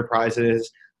useful to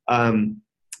enterprises.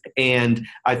 And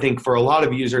I think for a lot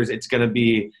of users, it's going to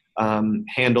be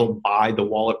handled by the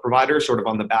wallet provider sort of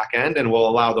on the back end, and will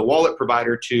allow the wallet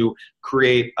provider to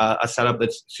create a setup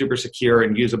that's super secure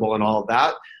and usable and all of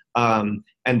that.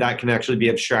 And that can actually be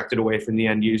abstracted away from the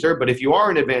end user. But if you are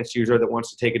an advanced user that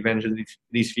wants to take advantage of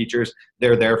these features,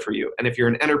 they're there for you. And if you're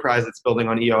an enterprise that's building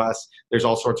on EOS, there's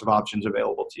all sorts of options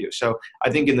available to you. So I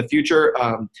think in the future,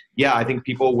 I think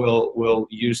people will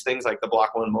use things like the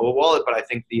Block One mobile wallet, but I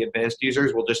think the advanced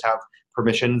users will just have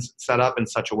permissions set up in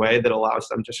such a way that allows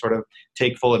them to sort of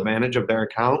take full advantage of their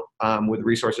account with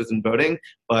resources and voting,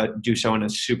 but do so in a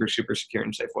super, super secure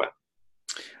and safe way.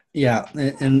 Yeah,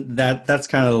 and that's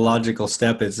kind of the logical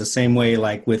step. It's the same way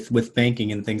like with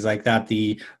banking and things like that.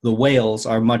 The whales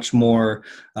are much more,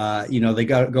 they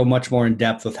go much more in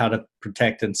depth with how to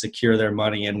protect and secure their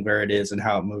money and where it is and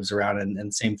how it moves around.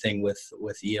 And same thing with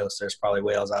EOS. There's probably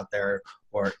whales out there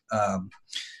or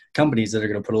companies that are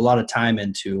going to put a lot of time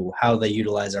into how they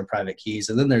utilize our private keys.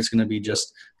 And then there's going to be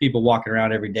just people walking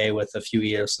around every day with a few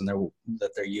EOS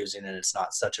that they're using, and it's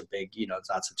not such a big, it's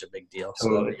not such a big deal.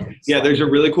 Totally. So, yeah, there's a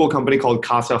really cool company called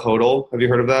Casa Hodl. Have you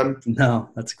heard of them? No,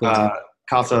 that's cool.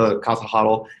 Casa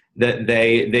Hodl, that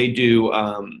they do,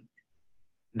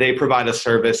 they provide a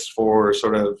service for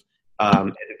sort of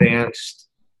advanced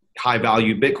high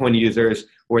value Bitcoin users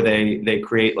where they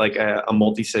create like a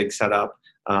multi-sig setup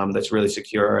that's really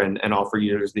secure and offer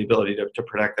users the ability to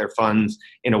protect their funds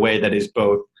in a way that is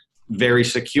both very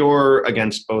secure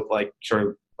against both like sort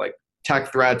of like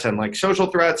tech threats and like social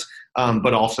threats,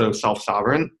 but also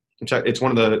self-sovereign. It's one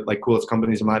of the like coolest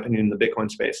companies in my opinion in the Bitcoin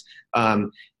space.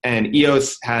 And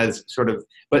EOS has sort of,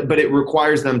 but it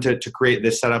requires them to create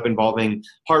this setup involving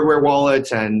hardware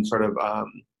wallets and sort of,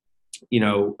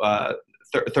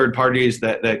 third parties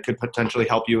that could potentially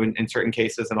help you in certain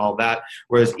cases and all that.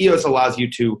 Whereas EOS allows you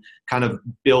to kind of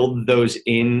build those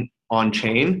in on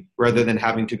chain rather than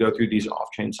having to go through these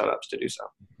off-chain setups to do so.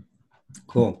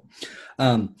 Cool.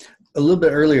 A little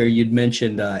bit earlier, you'd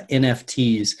mentioned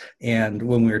NFTs, and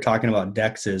when we were talking about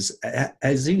DEXs,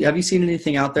 have you seen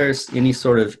anything out there, any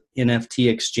sort of NFT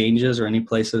exchanges or any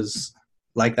places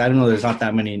like that? I don't know, there's not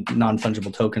that many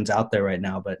non-fungible tokens out there right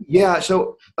now, but yeah.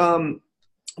 So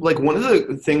like one of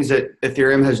the things that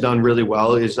Ethereum has done really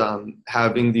well is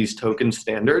having these token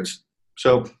standards.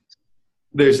 So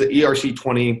there's the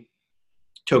ERC20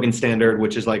 token standard,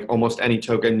 which is like almost any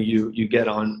token you get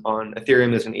on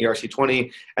Ethereum is an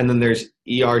ERC20. And then there's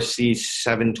ERC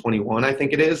 721, I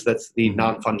think it is. That's the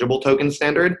non-fungible token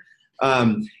standard.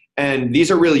 And these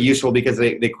are really useful because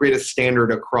they create a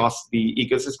standard across the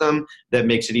ecosystem that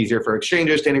makes it easier for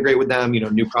exchanges to integrate with them.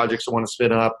 New projects that want to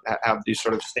spin up have these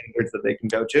sort of standards that they can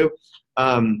go to.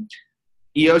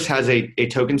 EOS has a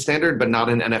token standard, but not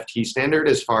an NFT standard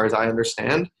as far as I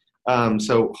understand.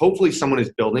 So hopefully someone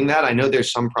is building that. I know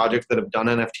there's some projects that have done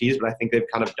NFTs, but I think they've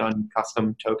kind of done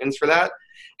custom tokens for that.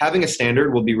 Having a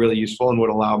standard will be really useful and would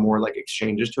allow more like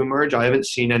exchanges to emerge. I haven't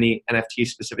seen any NFT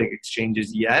specific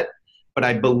exchanges yet, but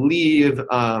I believe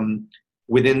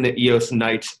within the EOS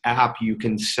Knights app, you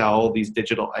can sell these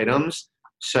digital items.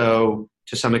 So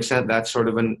to some extent, that's sort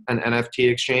of an NFT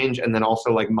exchange. And then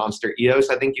also like Monster EOS,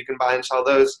 I think you can buy and sell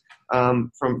those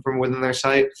from within their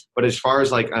site. But as far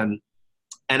as like an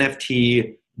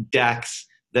NFT DEX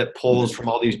that pulls from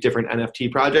all these different NFT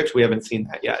projects, we haven't seen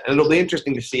that yet. And it'll be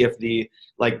interesting to see if the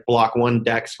like Block One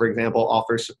DEX, for example,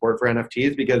 offers support for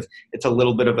NFTs, because it's a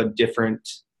little bit of a different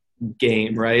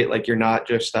game, right? Like you're not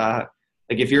just like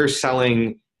if you're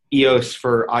selling EOS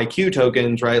for IQ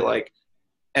tokens, right? Like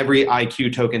every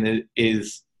IQ token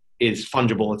is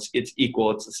fungible. It's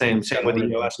equal. It's the same with the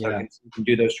EOS tokens. You can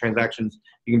do those transactions.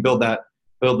 You can build that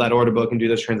order book and do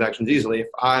those transactions easily. If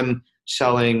I'm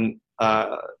selling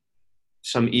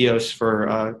some EOS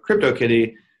for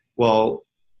CryptoKitty, well,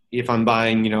 if I'm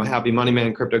buying, Happy Money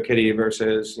Man CryptoKitty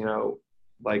versus,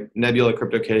 like Nebula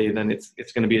CryptoKitty, then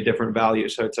it's going to be a different value.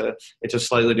 So it's a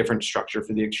slightly different structure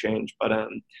for the exchange. But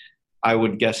I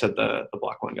would guess that the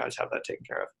Block One guys have that taken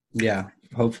care of. Yeah,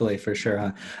 hopefully, for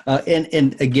sure.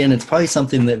 And again, it's probably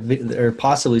something or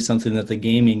possibly something that the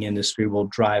gaming industry will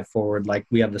drive forward. Like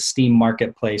we have the Steam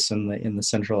marketplace in the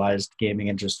centralized gaming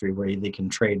industry where they can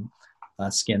trade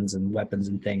skins and weapons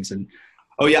and things. And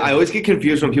oh yeah, I always get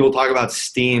confused when people talk about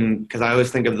Steam because I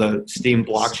always think of the Steam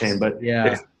blockchain, but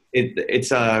yeah. It's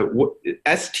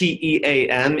STEAM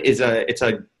it's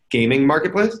a gaming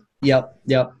marketplace. Yep.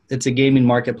 It's a gaming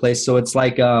marketplace. So it's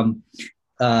like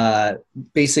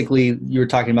basically you were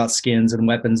talking about skins and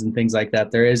weapons and things like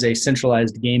that. There is a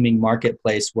centralized gaming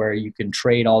marketplace where you can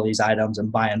trade all these items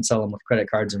and buy and sell them with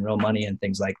credit cards and real money and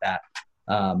things like that.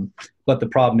 But the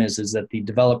problem is that the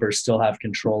developers still have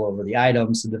control over the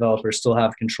items. The developers still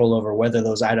have control over whether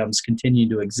those items continue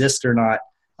to exist or not.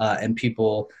 And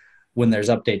people, when there's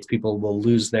updates, people will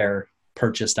lose their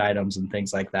purchased items and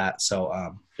things like that. So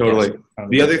totally. Yeah,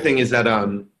 the other thing is that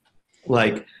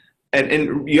like,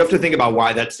 and you have to think about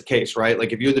why that's the case, right?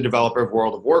 Like if you're the developer of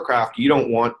World of Warcraft, you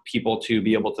don't want people to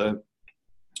be able to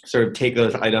sort of take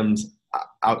those items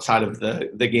outside of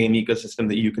the game ecosystem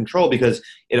that you control, because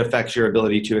it affects your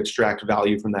ability to extract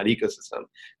value from that ecosystem.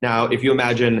 Now, if you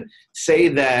imagine, say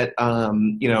that,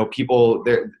 people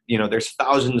there, there's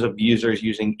thousands of users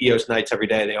using EOS Knights every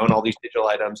day. They own all these digital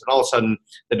items, and all of a sudden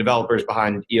the developers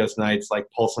behind EOS Knights like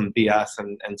pull some BS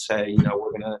and say,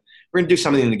 we're gonna do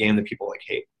something in the game that people like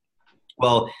hate.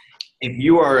 Well, if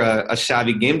you are a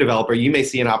savvy game developer, you may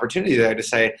see an opportunity there to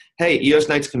say, "Hey, EOS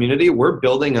Knights community, we're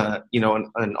building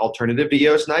an alternative to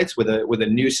EOS Knights with a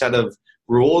new set of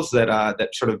rules that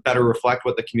sort of better reflect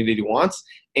what the community wants,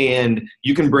 and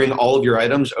you can bring all of your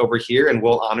items over here, and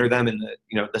we'll honor them in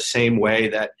the same way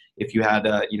that if you had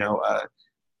a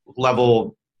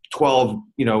level 12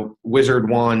 wizard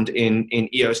wand in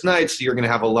EOS Knights, you're going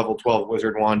to have a level 12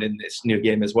 wizard wand in this new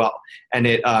game as well." And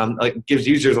it gives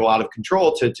users a lot of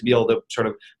control to be able to sort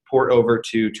of port over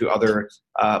to other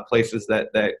places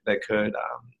that could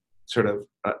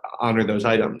honor those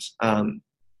items. And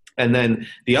then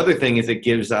the other thing is it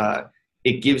gives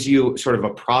it gives you sort of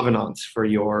a provenance for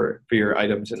your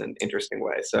items in an interesting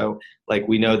way. So like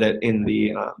we know that in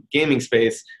the gaming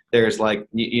space, there's like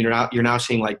you're now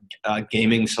seeing like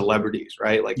gaming celebrities,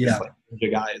 right? Like this Yeah. like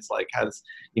ninja guy is like has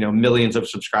millions of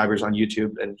subscribers on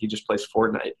YouTube, and he just plays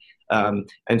Fortnite.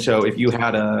 And so if you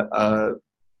had a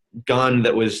gun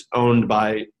that was owned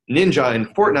by Ninja in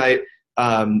Fortnite,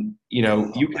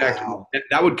 you could actually Wow.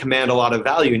 that would command a lot of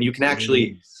value, and you can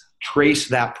actually Jeez. trace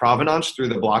that provenance through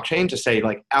the blockchain to say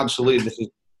like absolutely this is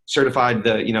certified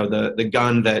the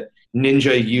gun that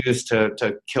Ninja used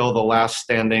to kill the last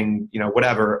standing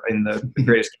whatever in the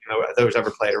greatest game that was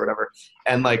ever played or whatever.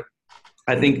 And like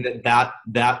I think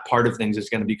that part of things is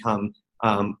going to become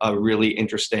a really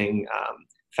interesting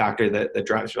factor that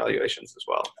drives valuations as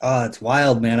well. Oh, it's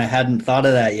wild, man. I hadn't thought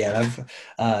of that yet.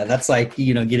 That's like,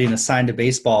 getting assigned a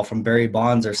baseball from Barry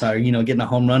Bonds or something, getting a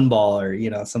home run ball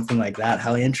or, something like that.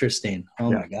 How interesting.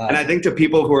 Oh Yeah. my And God. I think to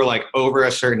people who are like over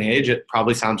a certain age, it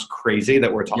probably sounds crazy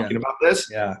that we're Yeah. talking about this.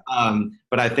 Yeah.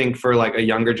 But I think for like a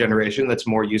younger generation that's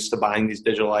more used to buying these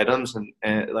digital items,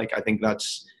 and like I think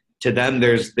that's to them,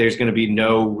 there's going to be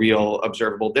no real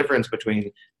observable difference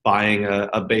between buying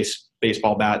a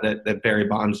baseball bat that Barry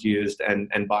Bonds used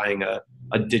and buying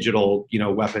a digital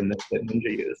weapon that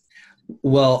Ninja used.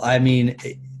 Well, I mean,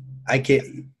 I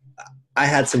can I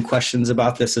had some questions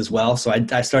about this as well. So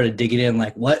I started digging in,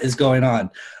 like, what is going on?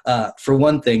 For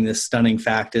one thing, this stunning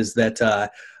fact is that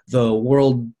the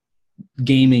World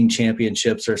Gaming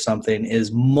Championships or something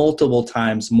is multiple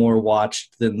times more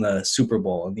watched than the Super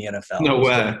Bowl in the NFL. No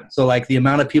way. So like the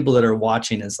amount of people that are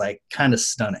watching is like kind of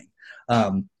stunning.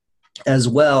 As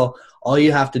well, all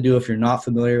you have to do if you're not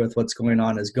familiar with what's going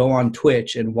on is go on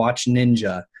Twitch and watch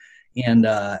Ninja, and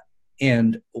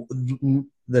and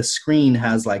the screen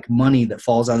has like money that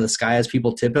falls out of the sky as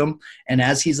people tip him, and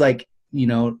as he's like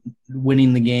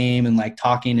winning the game and like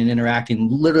talking and interacting,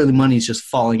 literally money's just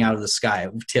falling out of the sky,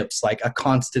 tips, like a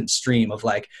constant stream of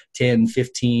like 10,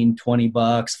 15, $20,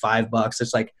 $5.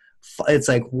 It's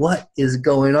like what is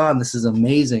going on? This is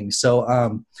amazing.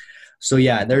 So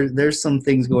yeah, there's some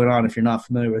things going on if you're not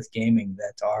familiar with gaming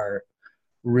that are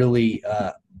really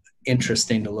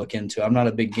interesting to look into. I'm not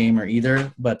a big gamer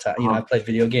either, but I play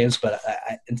video games. But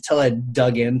until I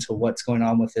dug into what's going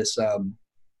on with this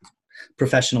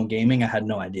professional gaming, I had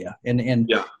no idea.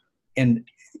 Yeah. And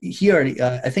he already,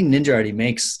 I think Ninja already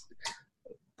makes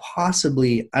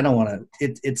possibly. I don't want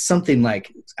to. It's something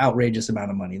like outrageous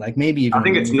amount of money, like maybe I even.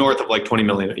 think it's north of like 20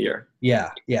 million a year. Yeah,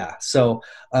 yeah. So,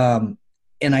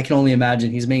 and I can only imagine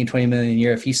he's making 20 million a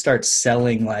year if he starts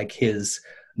selling like his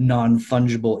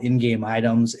non-fungible in-game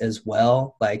items as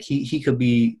well. Like he could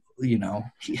be,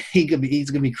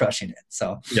 he's gonna be crushing it.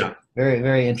 So Yeah. very,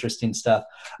 very interesting stuff.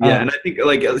 Yeah, and I think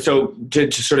like so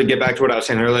to sort of get back to what I was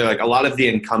saying earlier, like a lot of the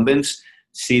incumbents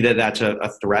see that that's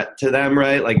a threat to them,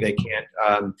 right? Like they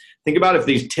can't think about if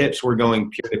these tips were going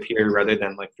peer to peer rather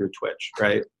than like through Twitch,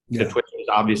 right? Yeah. So Twitch is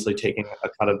obviously taking a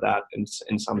cut of that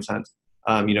in some sense.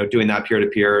 Doing that peer to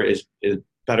peer is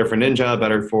better for Ninja,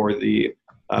 better for the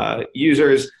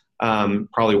users.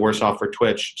 Probably worse off for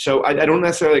Twitch. So I don't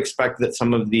necessarily expect that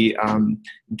some of the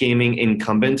gaming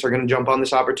incumbents are going to jump on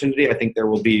this opportunity. I think there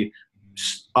will be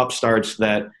upstarts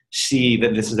that see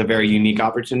that this is a very unique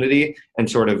opportunity and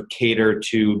sort of cater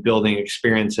to building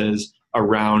experiences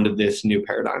around this new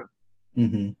paradigm.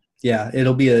 Mm-hmm. Yeah,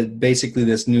 it'll be basically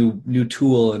this new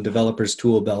tool and developers'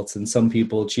 tool belts, and some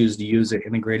people choose to use it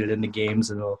integrated into games,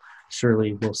 and it'll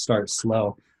surely will start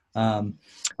slow.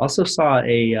 Also saw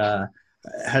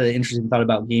had an interesting thought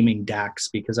about gaming DAX,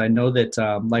 because I know that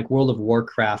like World of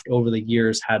Warcraft over the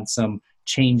years had some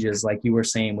changes, like you were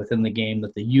saying, within the game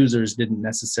that the users didn't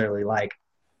necessarily like.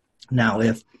 Now,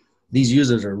 if these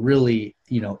users are really,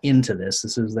 into this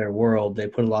is their world, they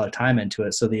put a lot of time into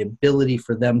it. So the ability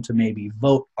for them to maybe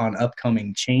vote on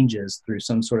upcoming changes through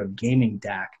some sort of gaming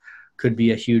DAC could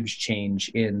be a huge change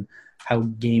in how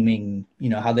gaming,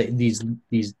 how these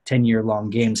 10-year long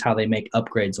games, how they make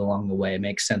upgrades along the way. It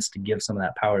makes sense to give some of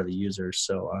that power to the users.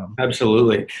 So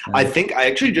absolutely. I think I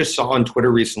actually just saw on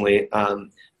Twitter recently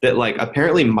that like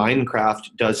apparently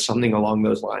Minecraft does something along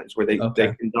those lines where they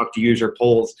conduct user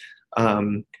polls.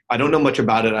 I don't know much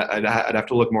about it. I'd have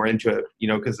to look more into it,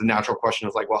 because the natural question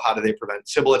is like, well, how do they prevent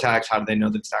Sybil attacks? How do they know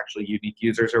that it's actually unique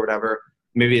users or whatever?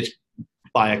 Maybe it's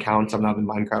by accounts. I'm not a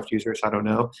Minecraft user, so I don't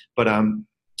know. But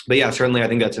yeah, certainly I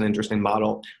think that's an interesting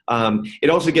model. It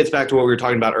also gets back to what we were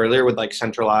talking about earlier with like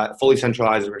fully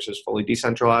centralized versus fully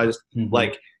decentralized. Mm-hmm.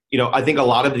 Like, I think a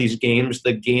lot of these games,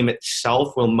 the game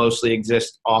itself will mostly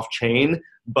exist off chain,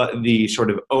 but the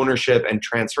sort of ownership and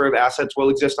transfer of assets will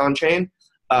exist on chain.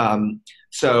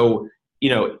 So,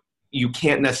 you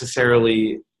can't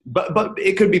necessarily but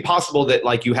it could be possible that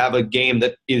like you have a game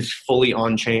that is fully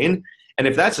on chain, and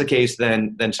if that's the case,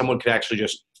 then someone could actually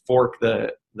just fork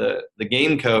the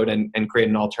game code and create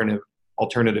an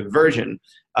alternative version.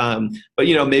 But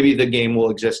maybe the game will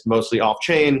exist mostly off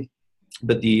chain,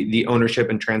 but the ownership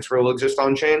and transfer will exist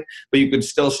on chain. But you could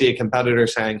still see a competitor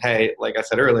saying, hey, like I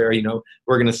said earlier,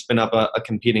 we're going to spin up a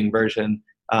competing version,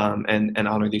 and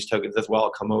honor these tokens as well.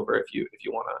 Come over if you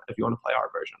want to play our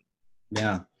version.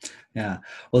 Yeah. Yeah.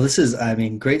 Well, this is, I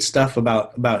mean, great stuff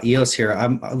about EOS here.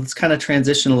 Let's kind of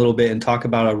transition a little bit and talk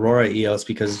about Aurora EOS,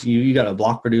 because you got a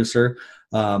block producer,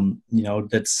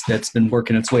 that's been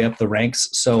working its way up the ranks.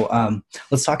 So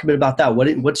let's talk a bit about that.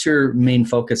 What's your main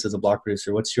focus as a block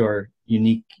producer? What's your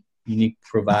unique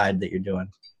provide that you're doing?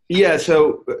 Yeah.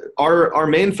 So our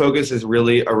main focus is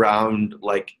really around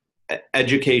like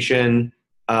education,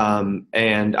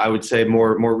 and I would say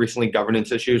more recently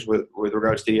governance issues with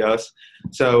regards to EOS.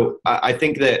 So I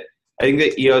think that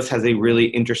EOS has a really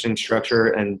interesting structure,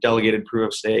 and delegated proof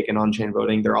of stake and on-chain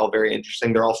voting. They're all very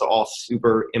interesting. They're also all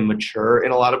super immature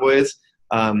in a lot of ways,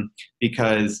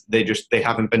 because they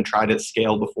haven't been tried at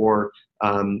scale before.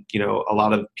 A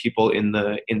lot of people in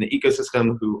the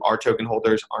ecosystem who are token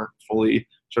holders aren't fully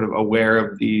sort of aware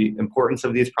of the importance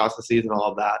of these processes and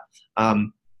all of that.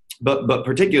 But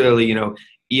particularly,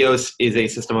 EOS is a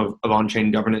system of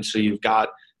on-chain governance. So you've got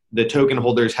the token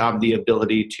holders have the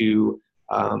ability to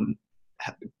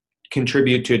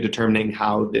contribute to determining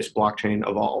how this blockchain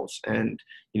evolves, and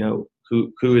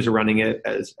who is running it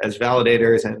as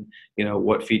validators, and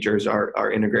what features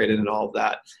are integrated and all of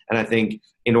that. And I think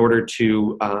in order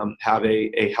to have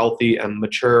a healthy and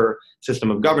mature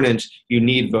system of governance, you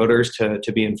need voters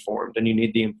to be informed, and you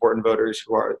need the important voters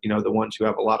who are the ones who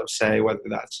have a lot of say, whether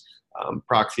that's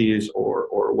proxies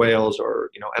or whales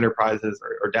or enterprises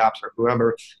or dApps or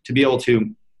whoever, to be able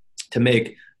to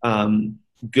make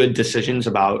good decisions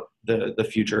about the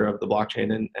future of the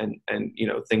blockchain, and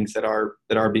things that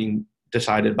are being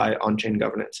decided by on-chain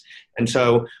governance. And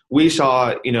so we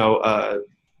saw an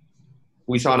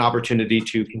opportunity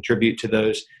to contribute to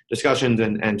those discussions,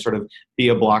 and sort of be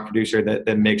a block producer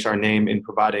that makes our name in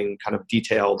providing kind of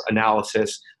detailed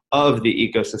analysis of the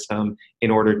ecosystem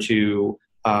in order to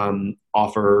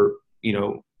offer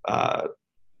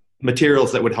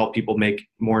materials that would help people make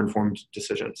more informed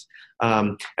decisions.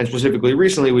 And specifically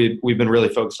recently, we've been really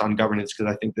focused on governance,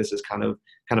 because I think this is kind of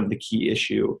the key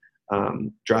issue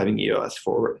driving EOS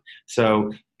forward.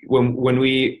 So when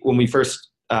we first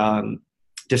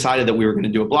decided that we were going to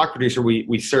do a block producer,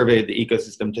 we surveyed the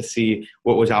ecosystem to see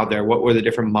what was out there, what were the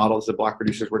different models that block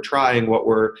producers were trying, what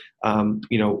were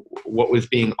what was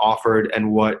being offered,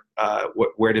 and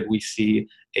where did we see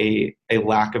a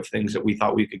lack of things that we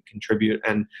thought we could contribute.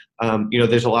 And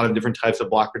there's a lot of different types of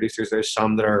block producers. There's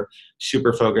some that are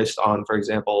super focused on, for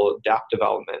example, dApp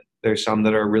development. There's some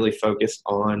that are really focused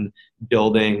on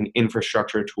building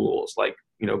infrastructure tools like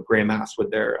Graymass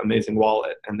with their amazing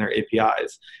wallet and their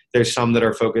APIs. There's some that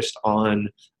are focused on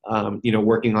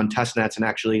working on test nets and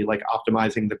actually like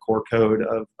optimizing the core code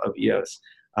of EOS.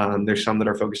 There's some that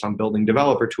are focused on building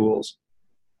developer tools.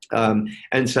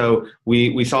 And so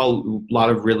we saw a lot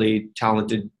of really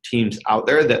talented teams out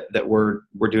there that were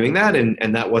doing that,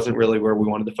 and that wasn't really where we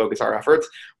wanted to focus our efforts.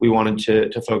 We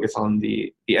wanted to focus on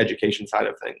the education side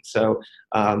of things. So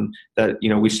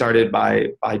we started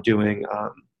by doing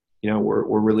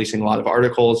we're releasing a lot of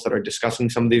articles that are discussing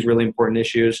some of these really important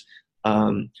issues.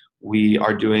 We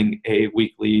are doing a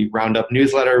weekly roundup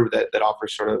newsletter that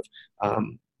offers sort of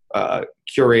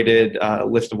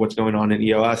curated list of what's going on in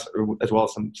EOS, as well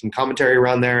as some commentary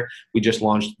around there. We just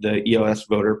launched the EOS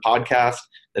Voter Podcast.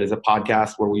 That is a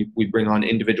podcast where we bring on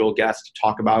individual guests to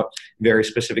talk about very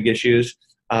specific issues.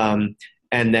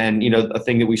 And then, a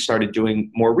thing that we started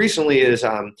doing more recently is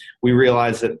we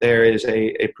realized that there is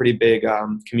a pretty big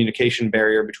communication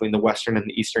barrier between the Western and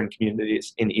the Eastern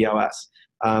communities in EOS.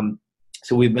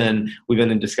 So we've been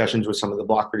in discussions with some of the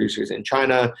block producers in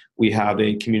China. We have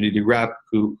a community rep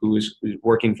who is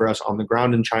working for us on the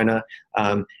ground in China,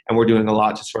 and we're doing a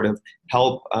lot to sort of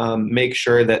help make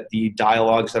sure that the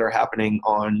dialogues that are happening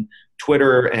on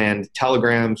Twitter and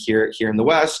Telegram here in the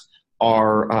West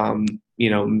are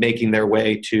making their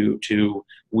way to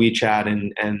WeChat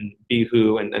and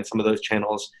Bihu and some of those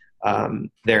channels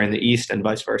there in the East, and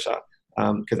vice versa.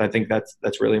 Because I think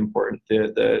that's really important.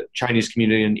 The Chinese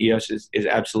community in EOS is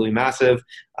absolutely massive.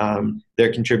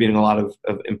 They're contributing a lot of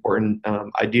important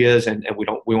ideas, and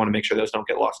we want to make sure those don't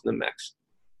get lost in the mix.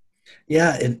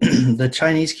 Yeah, the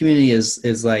Chinese community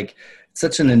is like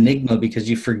such an enigma, because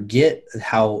you forget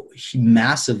how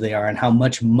massive they are and how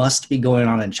much must be going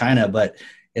on in China. But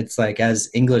it's like, as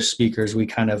English speakers, we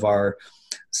kind of are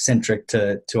centric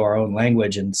to our own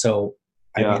language. And so,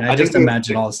 I Yeah, mean, I I think just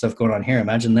imagine all the stuff going on here.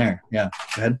 Imagine there. Yeah.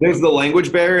 Go ahead. there's the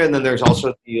language barrier, and then there's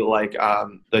also the like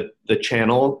the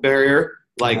channel barrier.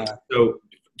 Like Uh, so,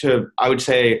 to I would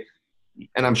say,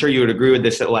 and I'm sure you would agree with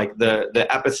this, that like the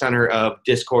epicenter of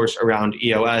discourse around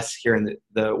EOS here in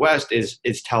the West is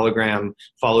Telegram,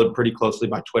 followed pretty closely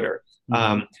by Twitter. mhm.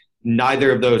 Um,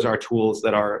 Neither of those are tools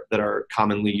that are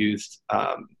commonly used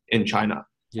in China.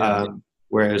 Yeah.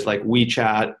 Whereas like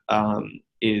WeChat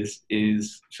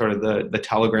is sort of the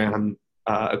Telegram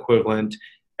equivalent,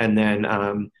 and then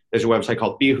there's a website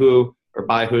called Bihu or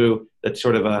Baihu that's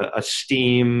sort of a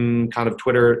Steam kind of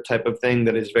Twitter type of thing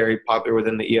that is very popular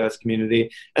within the EOS community.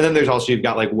 And then there's also, you've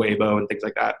got like Weibo and things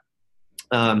like that.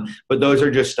 But those are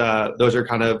just those are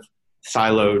kind of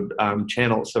siloed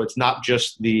channels. So it's not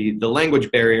just the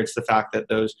language barrier; it's the fact that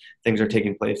those things are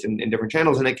taking place in different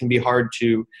channels, and it can be hard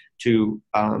to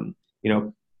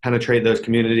penetrate those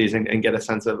communities and get a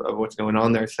sense of what's going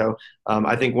on there. So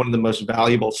I think one of the most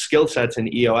valuable skill sets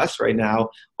in EOS right now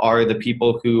are the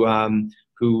people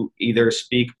who either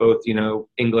speak both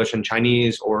English and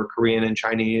Chinese or Korean and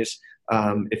Chinese.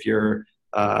 If you're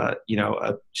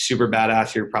a super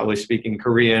badass, you're probably speaking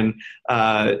Korean,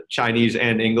 Chinese,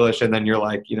 and English, and then you're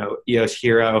like, EOS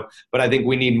hero. But I think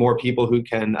we need more people who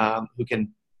can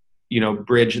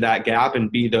bridge that gap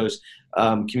and be those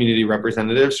community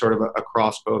representatives sort of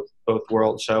across both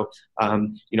worlds. So,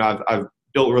 I've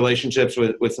built relationships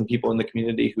with some people in the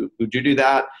community who do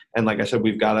that. And like I said,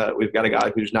 we've got a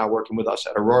guy who's now working with us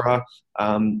at Aurora,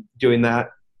 doing that.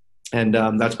 And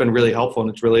that's been really helpful.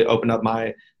 And it's really opened up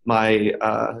my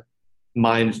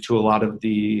mind to a lot of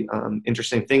the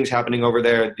interesting things happening over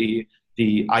there, the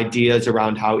ideas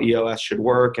around how EOS should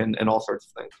work and all sorts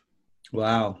of things.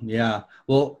 Wow. Yeah.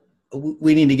 Well,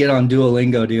 we need to get on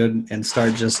Duolingo, dude, and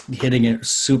start just hitting it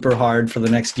super hard for the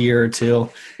next year or two.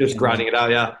 Just And grinding it out.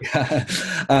 Yeah.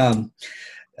 um,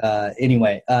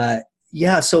 anyway,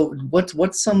 yeah. So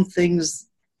what's some things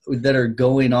that are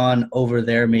going on over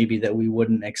there maybe that we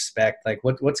wouldn't expect? Like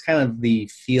what's kind of the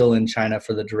feel in China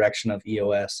for the direction of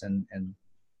EOS and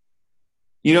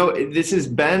This has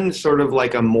been sort of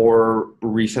like a more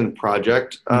recent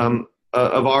project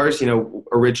of ours.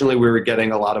 Originally we were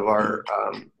getting a lot of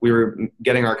we were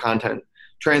getting our content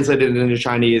translated into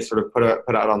Chinese, sort of put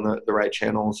out on the right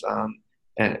channels,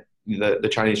 and the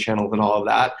Chinese channels and all of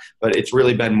that. But it's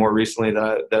really been more recently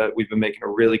that we've been making a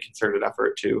really concerted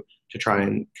effort to try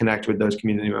and connect with those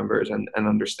community members and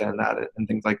understand that and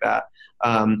things like that.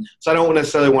 So I don't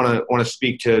necessarily want to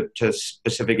speak to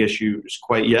specific issues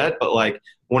quite yet, but like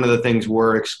one of the things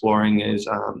we're exploring is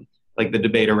like the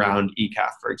debate around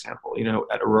ECAF, for example.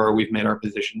 At Aurora, we've made our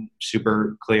position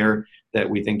super clear that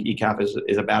we think ECAF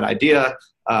is a bad idea.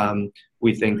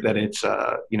 We think that it's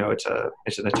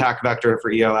an attack vector for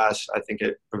EOS. I think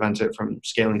it prevents it from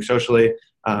scaling socially.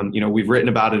 We've written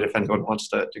about it. If anyone wants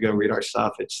to go read our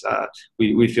stuff,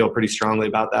 we feel pretty strongly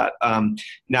about that.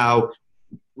 Now,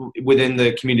 within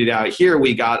the community out here,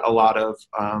 we got a lot of,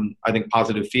 I think,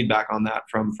 positive feedback on that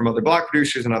from other block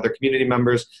producers and other community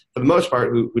members, for the most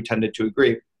part, who tended to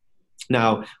agree.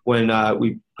 Now, when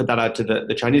we put that out to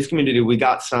the Chinese community, we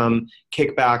got some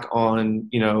kickback on,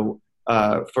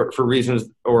 for reasons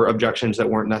or objections that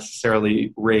weren't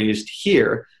necessarily raised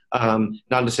here.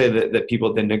 Not to say that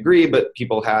people didn't agree, but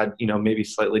people had, maybe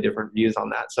slightly different views on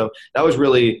that. So that was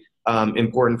really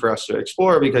important for us to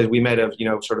explore, because we might have,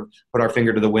 sort of put our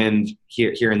finger to the wind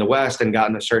here in the West and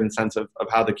gotten a certain sense of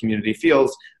how the community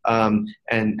feels, and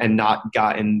not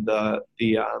gotten the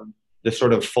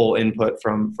sort of full input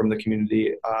from the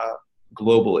community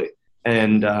globally.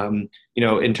 And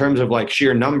in terms of like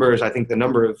sheer numbers, I think the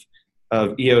number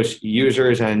of EOS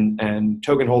users and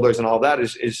token holders and all that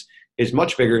is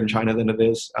much bigger in China than it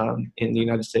is in the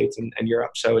United States and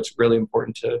Europe. So it's really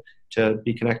important to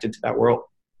be connected to that world.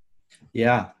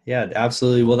 Yeah,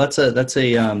 absolutely. Well, that's a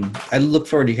I look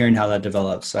forward to hearing how that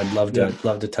develops. I'd love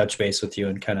to touch base with you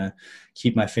and kind of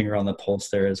keep my finger on the pulse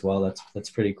there as well. That's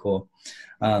pretty cool.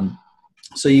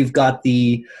 So you've got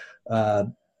the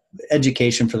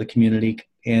education for the community,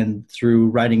 and through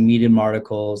writing Medium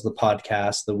articles, the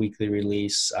podcast, the weekly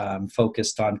release,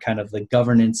 focused on kind of the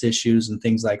governance issues and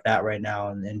things like that right now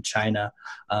in China,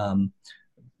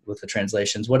 with the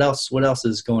translations. What else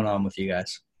is going on with you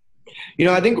guys?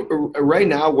 I think right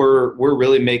now we're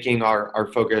really making our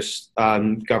focus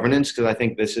on governance, because I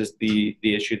think this is the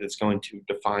issue that's going to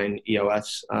define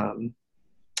EOS,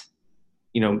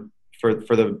 for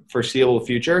the foreseeable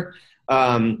future.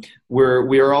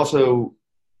 We are also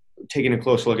taking a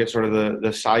close look at sort of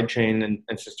the side chain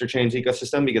and sister chains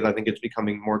ecosystem, because I think it's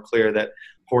becoming more clear that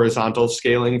horizontal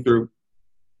scaling through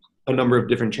a number of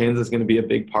different chains is going to be a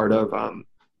big part of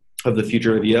the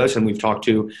future of EOS. And we've talked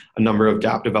to a number of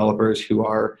dApp developers who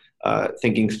are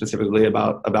thinking specifically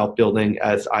about building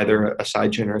as either a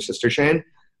side chain or a sister chain.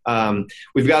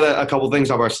 We've got a couple things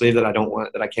up our sleeve that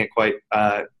I can't quite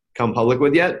come public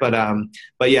with yet. But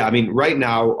yeah, I mean, right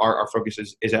now our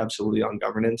focus is absolutely on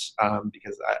governance,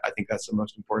 because I think that's the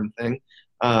most important thing.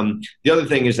 The other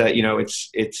thing is that,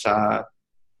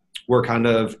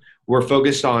 we're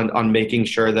focused on making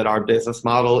sure that our business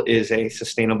model is a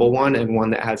sustainable one and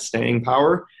one that has staying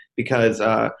power, because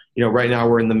right now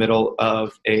we're in the middle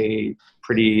of a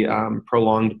pretty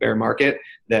prolonged bear market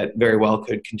that very well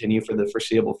could continue for the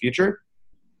foreseeable future.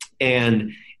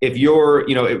 And if you're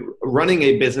running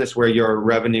a business where your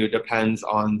revenue depends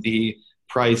on the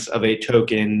price of a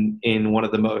token in one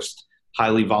of the most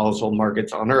highly volatile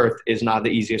markets on earth, is not the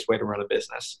easiest way to run a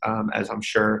business, as I'm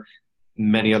sure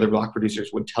many other block producers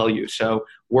would tell you. So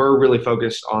we're really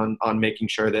focused on making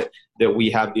sure that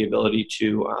we have the ability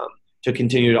to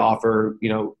continue to offer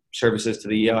services to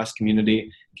the EOS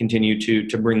community, continue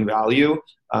to bring value,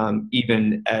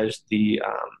 even as the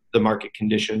market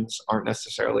conditions aren't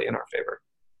necessarily in our favor.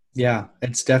 Yeah,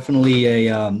 it's definitely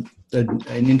an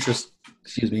interesting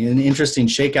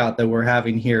shakeout that we're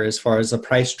having here as far as the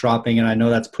price dropping, and I know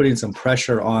that's putting some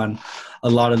pressure on a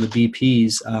lot of the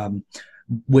BPs,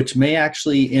 which may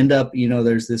actually end up,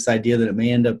 there's this idea that it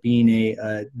may end up being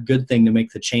a good thing to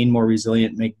make the chain more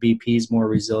resilient, make BPs more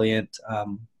resilient.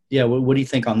 Yeah, what do you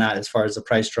think on that as far as the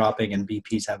price dropping and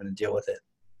BPs having to deal with it?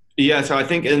 Yeah, so I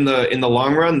think in the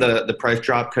long run, the price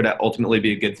drop could ultimately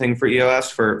be a good thing for EOS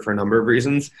for a number of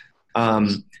reasons.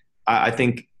 I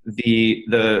think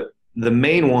the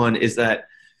main one is that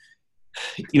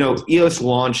EOS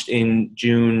launched in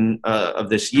June of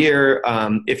this year.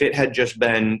 If it had just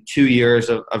been 2 years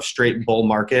of straight bull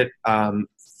market,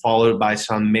 followed by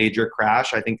some major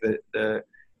crash, I think that the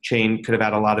chain could have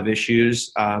had a lot of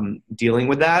issues dealing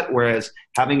with that. Whereas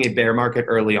having a bear market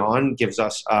early on gives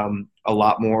us a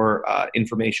lot more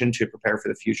information to prepare for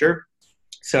the future.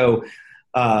 So,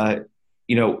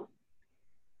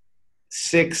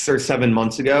 6 or 7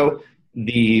 months ago,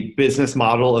 the business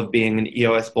model of being an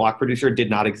EOS block producer did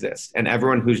not exist. And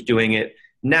everyone who's doing it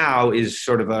now is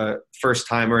sort of a first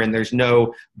timer, and there's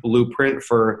no blueprint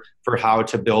for how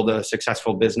to build a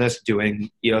successful business doing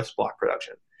EOS block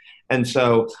production. And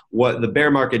so what the bear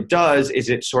market does is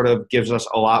it sort of gives us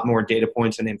a lot more data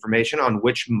points and information on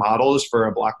which models for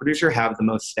a block producer have the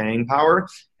most staying power,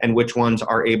 and which ones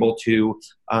are able to,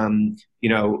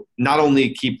 not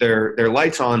only keep their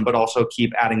lights on, but also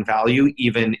keep adding value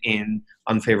even in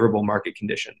unfavorable market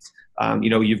conditions.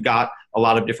 You've got a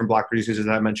lot of different block producers, as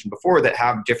I mentioned before, that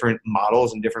have different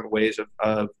models and different ways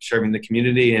of serving the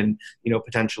community, and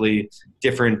potentially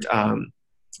different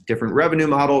revenue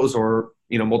models, or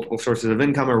multiple sources of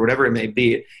income, or whatever it may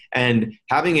be. And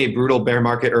having a brutal bear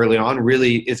market early on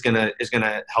really is gonna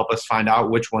help us find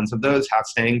out which ones of those have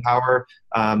staying power,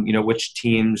 which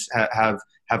teams have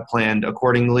planned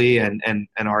accordingly and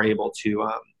are able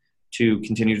to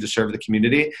continue to serve the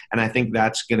community. And I think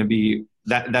that's going to be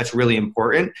that's really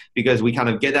important, because we kind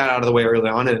of get that out of the way early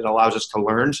on, and it allows us to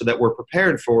learn so that we're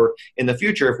prepared for in the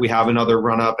future if we have another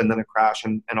run up and then a crash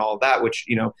and all of that, which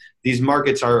these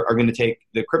markets are going to take,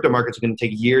 the crypto markets are going to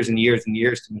take years and years and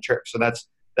years to mature. So that's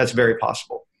very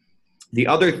possible. The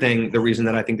other thing, the reason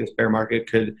that I think this bear market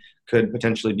could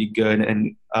potentially be good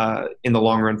and in the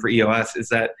long run for EOS, is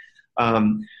that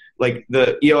like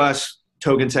the EOS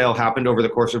token sale happened over the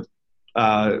course of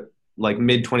like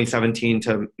mid 2017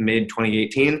 to mid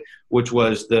 2018, which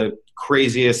was the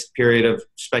craziest period of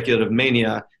speculative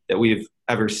mania that we've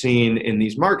ever seen in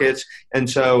these markets. And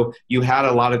so you had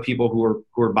a lot of people who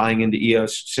were buying into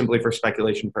EOS simply for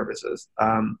speculation purposes.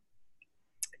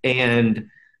 And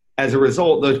as a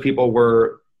result, those people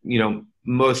were,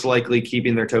 most likely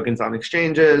keeping their tokens on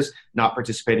exchanges, not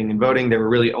participating in voting. They were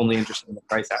really only interested in the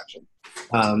price action.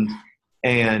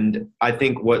 And I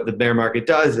think what the bear market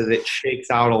does is it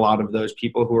shakes out a lot of those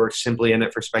people who are simply in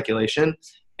it for speculation.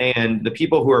 And the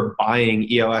people who are buying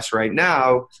EOS right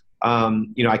now,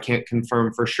 I can't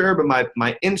confirm for sure, but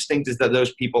my instinct is that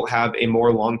those people have a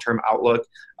more long-term outlook,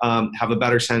 have a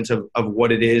better sense of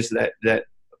what it is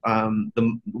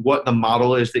what the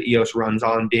model is that EOS runs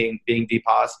on being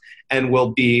DPoS, and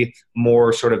will be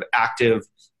more sort of active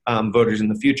voters in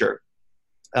the future.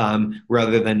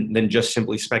 Rather than just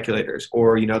simply speculators,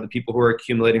 or the people who are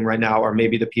accumulating right now are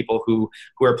maybe the people who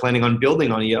are planning on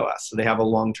building on EOS, so they have a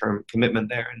long-term commitment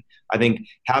there. And I think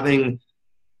having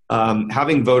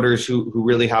voters who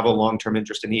really have a long-term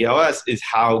interest in EOS is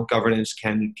how governance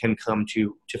can come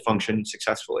to function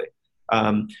successfully.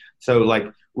 So like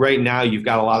right now you've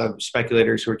got a lot of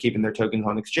speculators who are keeping their tokens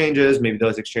on exchanges. Maybe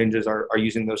those exchanges are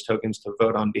using those tokens to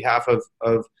vote on behalf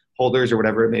of holders or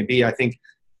whatever it may be. I think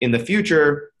in the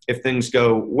future, if things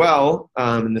go well,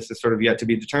 and this is sort of yet to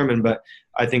be determined, but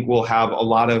I think we'll have a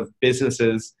lot of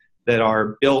businesses that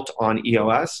are built on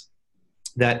EOS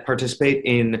that participate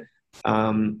in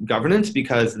governance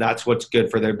because that's what's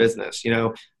good for their business. You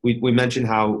know, we mentioned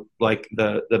how like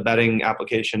the betting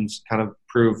applications kind of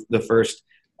proved the first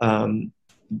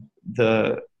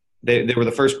they were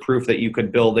the first proof that you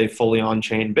could build a fully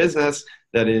on-chain business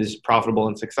that is profitable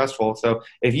and successful. So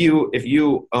if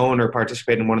you own or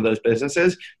participate in one of those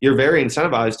businesses, you're very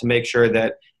incentivized to make sure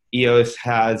that EOS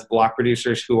has block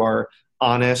producers who are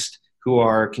honest, who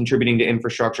are contributing to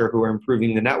infrastructure, who are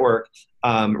improving the network,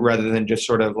 rather than just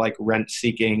sort of like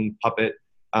rent-seeking puppet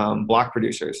block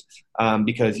producers,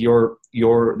 because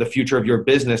the future of your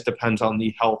business depends on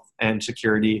the health and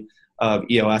security of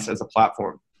EOS as a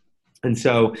platform. And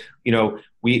so, you know,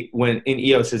 when in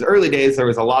EOS's early days, there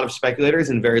was a lot of speculators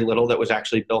and very little that was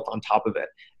actually built on top of it.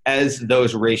 As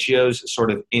those ratios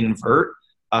sort of invert,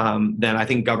 then I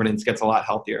think governance gets a lot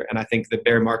healthier. And I think the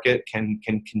bear market can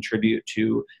contribute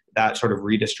to that sort of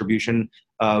redistribution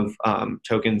of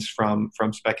tokens from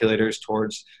speculators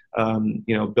towards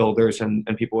builders and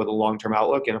people with a long-term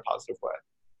outlook in a positive way.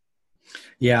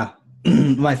 Yeah.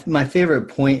 My favorite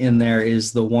point in there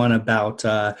is the one about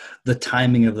the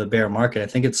timing of the bear market. I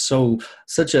think it's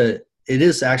it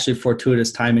is actually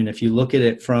fortuitous timing. If you look at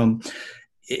it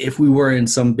if we were in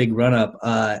some big run up,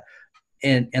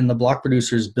 and the block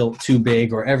producers built too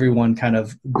big, or everyone kind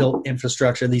of built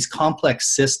infrastructure, these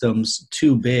complex systems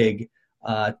too big,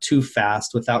 too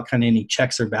fast, without kind of any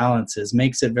checks or balances,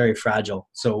 makes it very fragile.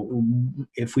 So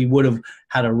if we would have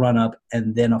had a run up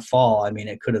and then a fall, I mean,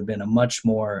 it could have been a much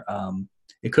more,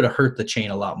 it could have hurt the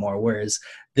chain a lot more. Whereas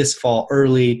this fall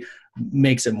early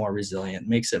makes it more resilient,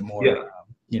 makes it more,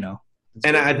 yeah.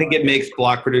 And I think it makes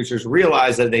block producers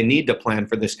realize that they need to plan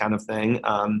for this kind of thing.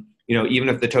 Even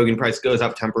if the token price goes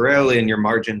up temporarily and your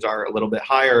margins are a little bit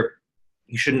higher,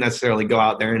 you shouldn't necessarily go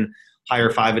out there and hire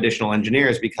 5 additional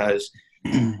engineers because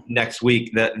next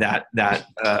week that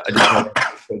additional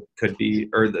could be,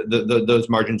 or those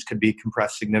margins could be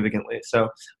compressed significantly. So,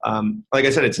 like I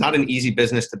said, it's not an easy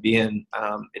business to be in.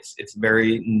 It's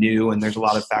very new, and there's a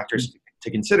lot of factors to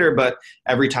consider. But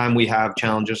every time we have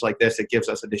challenges like this, it gives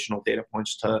us additional data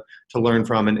points to learn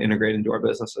from and integrate into our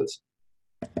businesses.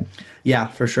 Yeah,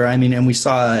 for sure. I mean, and we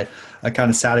saw a kind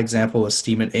of sad example with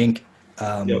Steam and Inc.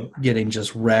 Getting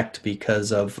just wrecked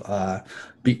because of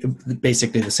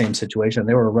basically the same situation.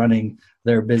 They were running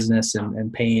their business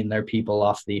and paying their people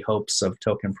off the hopes of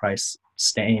token price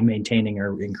maintaining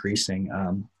or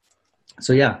increasing.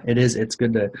 So yeah, it's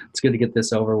good to get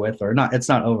this over with, or not. It's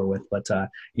not over with, but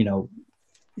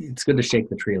it's good to shake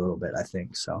the tree a little bit, I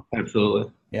think. So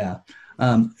absolutely, yeah.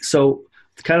 So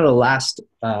kind of the last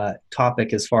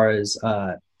topic as far as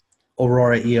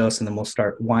Aurora EOS, and then we'll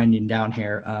start winding down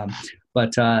here.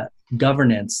 But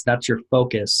governance, that's your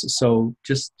focus. So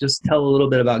just tell a little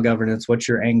bit about governance, what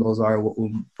your angles are,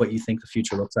 what you think the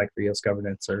future looks like for EOS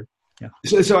governance, or yeah.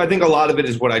 So I think a lot of it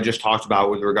is what I just talked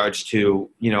about with regards to,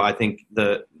 I think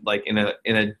in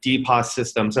a DPoS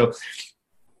system. So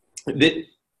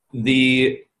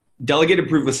the delegated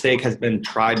proof of stake has been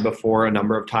tried before a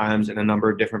number of times in a number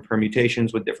of different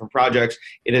permutations with different projects.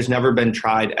 It has never been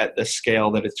tried at the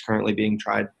scale that it's currently being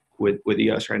tried with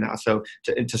EOS right now. So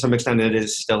to some extent, it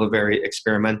is still a very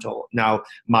experimental. Now,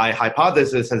 my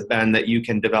hypothesis has been that you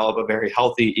can develop a very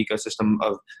healthy ecosystem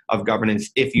of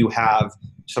governance if you have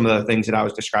some of the things that I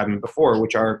was describing before,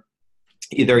 which are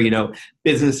either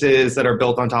businesses that are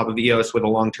built on top of EOS with a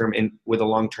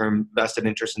long-term vested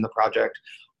interest in the project,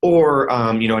 or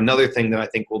another thing that I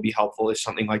think will be helpful is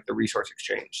something like the resource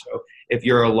exchange. So if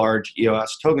you're a large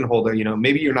EOS token holder,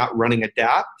 maybe you're not running a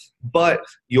DApp, but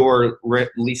you're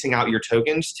leasing out your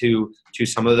tokens to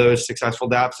some of those successful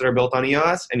DApps that are built on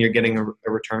EOS, and you're getting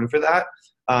a return for that.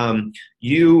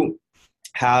 You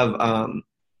have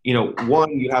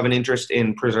you have an interest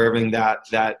in preserving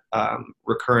that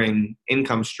recurring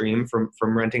income stream from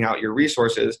renting out your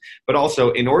resources, but also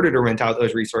in order to rent out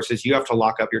those resources, you have to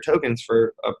lock up your tokens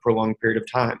for a prolonged period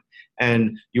of time.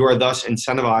 And you are thus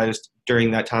incentivized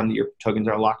during that time that your tokens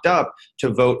are locked up to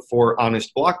vote for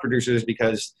honest block producers,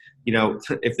 because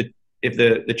if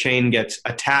the chain gets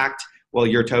attacked while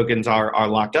your tokens are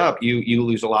locked up, you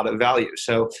lose a lot of value.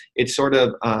 So it's sort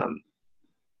of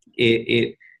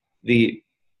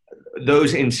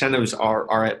those incentives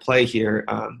are at play here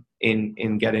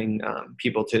in getting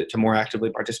people to more actively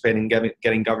participate and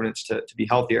getting governance to be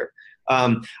healthier.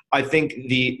 I think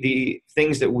the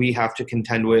things that we have to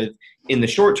contend with in the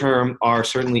short term are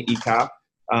certainly ECAP.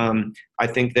 I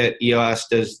think that EOS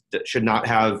should not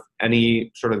have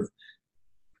any sort of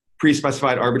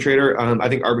pre-specified arbitrator. I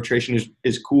think arbitration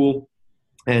is cool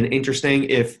and interesting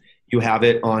if you have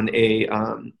it on a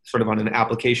sort of on an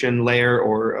application layer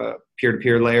or a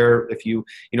peer-to-peer layer. If you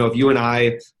and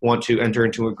I want to enter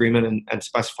into an agreement and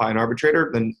specify an arbitrator,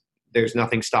 then there's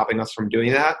nothing stopping us from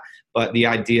doing that. But the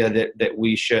idea that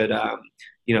we should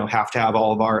have to have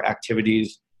all of our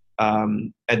activities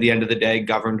at the end of the day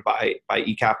governed by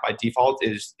ECAP by default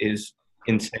is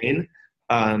insane.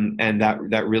 And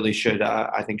that really should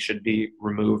I think should be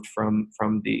removed from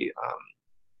the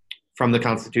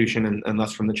Constitution and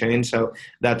thus from the chain. So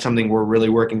that's something we're really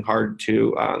working hard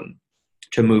to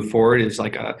move forward, is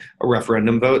like a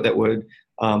referendum vote that would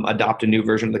adopt a new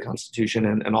version of the Constitution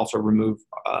and also remove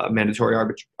mandatory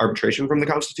arbitration from the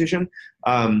Constitution.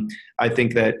 I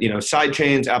think that side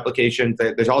chains, applications,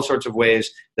 there's all sorts of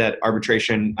ways that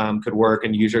arbitration could work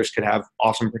and users could have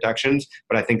awesome protections.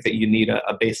 But I think that you need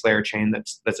a base layer chain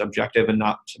that's objective and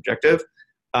not subjective.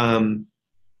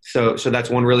 So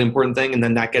that's one really important thing. And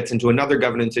then that gets into another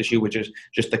governance issue, which is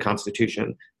just the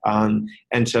Constitution.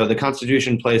 And so the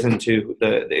Constitution plays into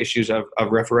the issues of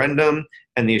referendum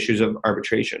and the issues of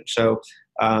arbitration. So,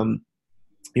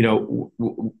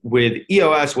 with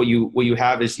EOS, what you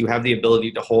have is you have the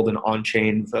ability to hold an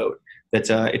on-chain vote.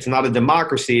 It's not a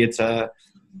democracy.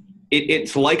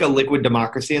 It's like a liquid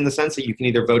democracy in the sense that you can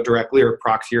either vote directly or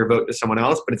proxy your vote to someone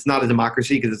else, but it's not a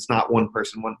democracy because it's not one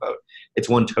person, one vote. It's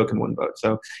one token, one vote.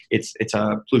 So it's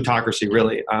a plutocracy,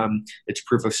 really. It's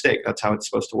proof of stake. That's how it's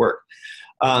supposed to work.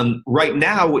 Right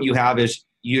now, what you have is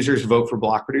users vote for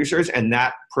block producers, and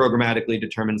that programmatically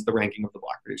determines the ranking of the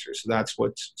block producers. So that's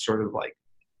what's sort of like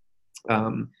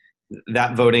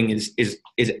that voting is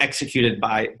executed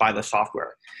by the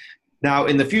software. Now,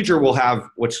 in the future, we'll have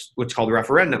what's called a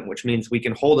referendum, which means we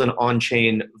can hold an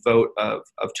on-chain vote of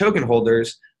token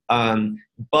holders,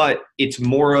 but it's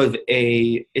more of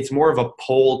a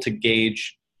poll to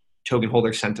gauge token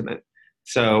holder sentiment.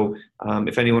 So,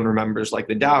 if anyone remembers, like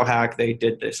the DAO hack, they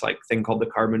did this like thing called the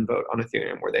carbon vote on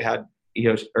Ethereum, where they had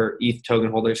EOS or ETH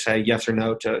token holders say yes or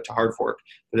no to hard fork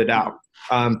for the DAO.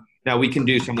 Now we can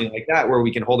do something like that where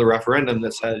we can hold a referendum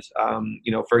that says,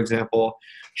 for example,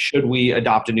 should we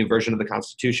adopt a new version of the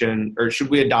Constitution, or should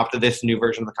we adopt this new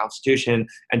version of the Constitution,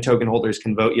 and token holders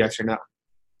can vote yes or no.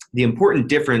 The important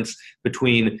difference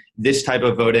between this type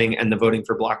of voting and the voting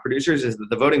for block producers is that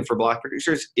the voting for block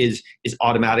producers is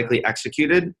automatically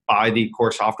executed by the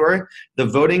core software. The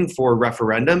voting for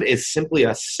referendum is simply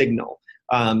a signal.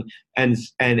 And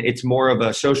it's more of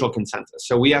a social consensus.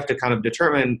 So we have to kind of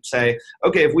say,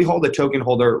 okay, if we hold a token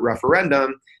holder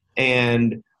referendum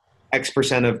and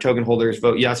X% of token holders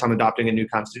vote yes on adopting a new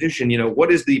constitution, what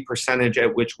is the percentage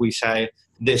at which we say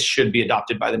this should be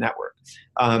adopted by the network?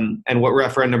 And what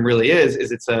referendum really is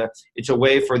it's a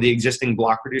way for the existing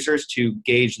block producers to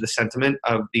gauge the sentiment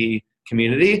of the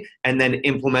community and then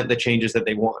implement the changes that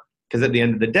they want. Because at the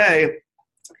end of the day,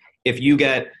 if you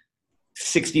get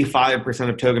 65%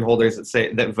 of token holders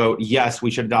that vote yes,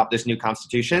 we should adopt this new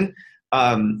constitution,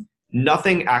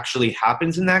 nothing actually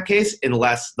happens in that case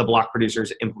unless the block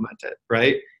producers implement it,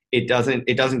 right? It doesn't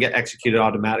get executed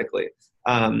automatically.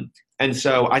 And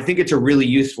so I think it's a really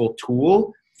useful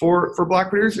tool for block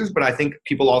producers, but I think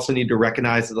people also need to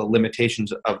recognize the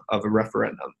limitations of a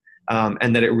referendum,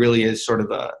 and that it really is sort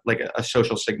of a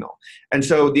social signal. And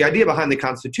so the idea behind the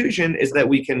Constitution is that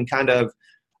we can kind of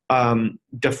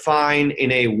define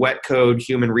in a wet code,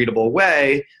 human readable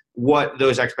way what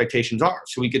those expectations are.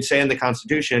 So we could say in the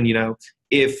Constitution,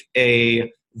 if a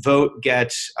vote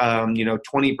gets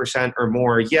 20% or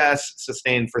more yes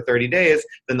sustained for 30 days,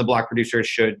 then the block producers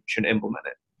should implement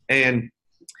it. And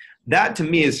that to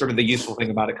me is sort of the useful thing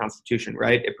about a Constitution,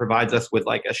 right? It provides us with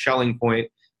like a Schelling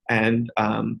point and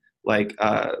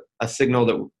a signal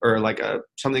that, or like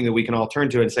something that we can all turn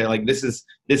to and say like this is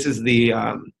the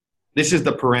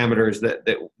parameters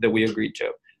that we agreed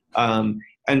to.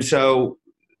 And so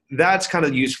that's kind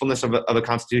of the usefulness of a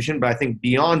constitution. But I think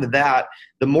beyond that,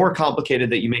 the more complicated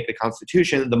that you make the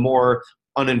Constitution, the more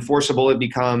unenforceable it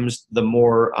becomes, the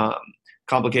more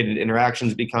complicated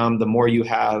interactions become, the more you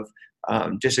have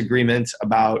disagreements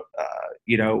about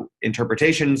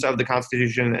interpretations of the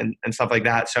Constitution and stuff like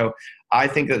that. So I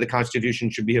think that the Constitution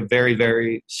should be a very,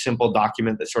 very simple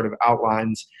document that sort of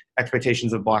outlines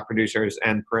expectations of block producers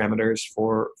and parameters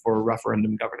for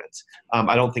referendum governance.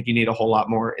 I don't think you need a whole lot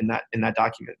more in that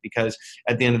document, because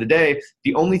at the end of the day,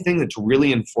 the only thing that's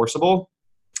really enforceable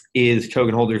is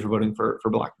token holders voting for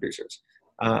block producers.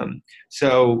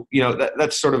 So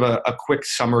that's sort of a quick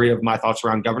summary of my thoughts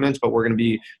around governance. But we're going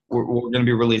to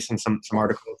be releasing some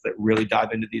articles that really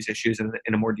dive into these issues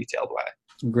in a more detailed way.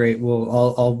 Great. Well,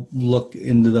 I'll look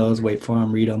into those, wait for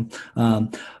them, read them.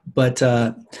 But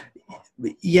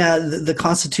yeah, the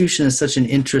Constitution is such an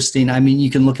interesting. I mean, you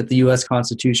can look at the U.S.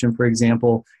 Constitution, for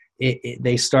example.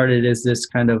 They started as this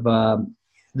kind of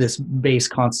this base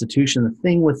constitution. The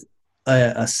thing with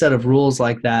a set of rules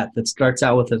like that starts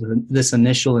out with this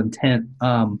initial intent,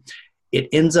 it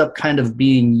ends up kind of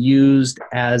being used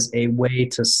as a way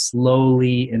to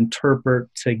slowly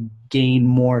interpret to gain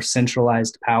more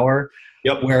centralized power.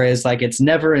 Yep. Whereas, like, it's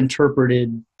never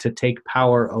interpreted to take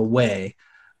power away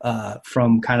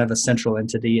from kind of a central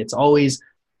entity. It's always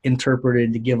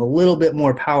interpreted to give a little bit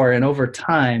more power, and over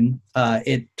time,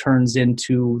 it turns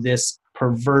into this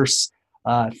perverse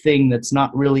thing that's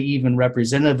not really even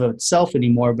representative of itself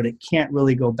anymore, but it can't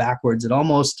really go backwards. It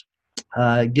almost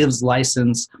gives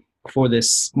license for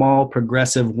this small,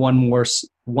 progressive,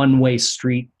 one-way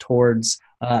street towards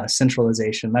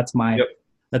centralization. That's my Yep.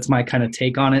 that's my kind of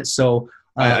take on it. So,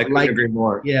 I couldn't agree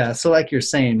more. yeah. So, like you're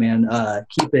saying, man,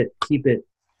 keep it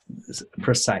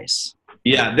precise.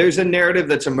 Yeah, there's a narrative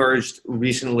that's emerged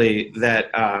recently that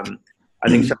I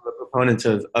think some of the proponents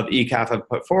of ECAF have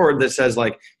put forward that says,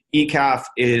 like, ECAF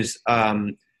is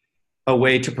a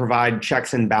way to provide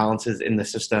checks and balances in the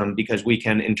system because we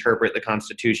can interpret the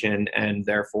Constitution and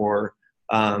therefore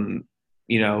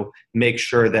make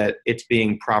sure that it's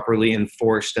being properly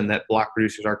enforced and that block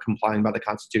producers are complying by the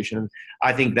Constitution.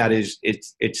 I think that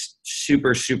it's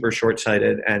super, super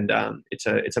short-sighted, and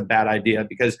it's a bad idea,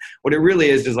 because what it really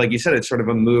is like you said, it's sort of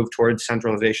a move towards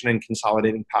centralization and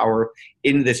consolidating power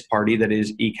in this party that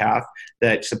is ECAF,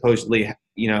 that supposedly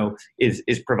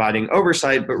is providing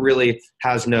oversight, but really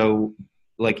has no,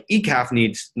 like, ECAF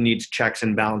needs checks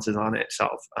and balances on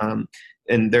itself.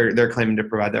 And they're claiming to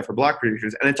provide that for block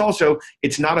producers. And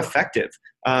it's not effective.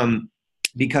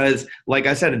 Because, like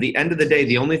I said, at the end of the day,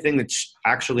 the only thing that's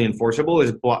actually enforceable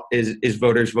is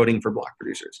voters voting for block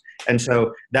producers. And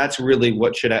so that's really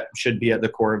what should be at the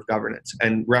core of governance.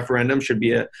 And referendum should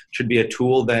be a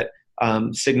tool that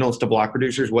signals to block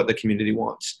producers what the community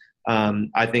wants.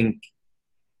 I think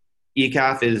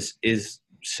ECAF is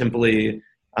simply,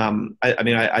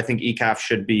 I think ECAF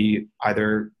should be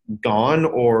either gone,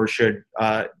 or should,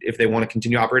 if they want to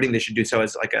continue operating, they should do so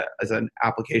as an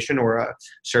application or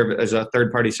as a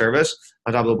third-party service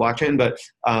on top of the blockchain. But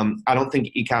I don't think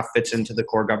ECAF fits into the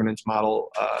core governance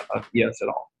model of EOS at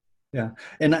all. Yeah,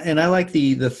 and I like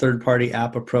the third party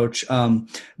app approach,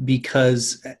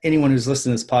 because anyone who's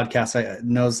listening to this podcast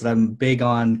knows that I'm big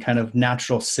on kind of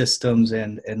natural systems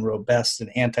and robust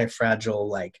and anti-fragile,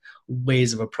 like,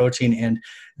 ways of approaching, and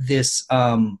this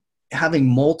having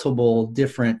multiple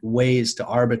different ways to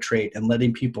arbitrate and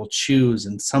letting people choose,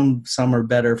 and some are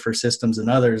better for systems than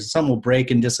others. Some will break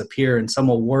and disappear, and some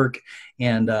will work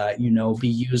and be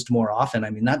used more often. I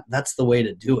mean, that's the way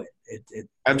to do it.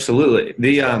 Absolutely.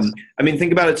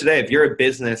 Think about it today. If you're a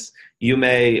business, you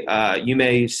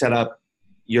may set up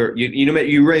you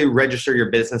may register your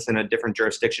business in a different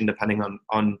jurisdiction depending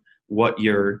on what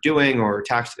you're doing, or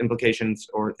tax implications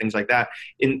or things like that.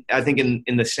 I think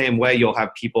in the same way, you'll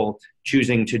have people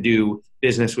choosing to do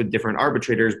business with different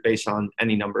arbitrators based on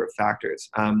any number of factors.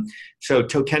 So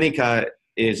Tokenica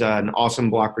is an awesome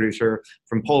block producer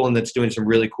from Poland that's doing some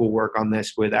really cool work on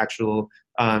this with actual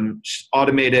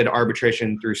automated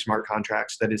arbitration through smart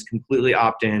contracts that is completely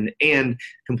opt-in and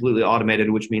completely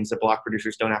automated, which means that block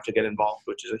producers don't have to get involved,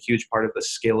 which is a huge part of the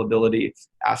scalability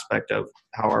aspect of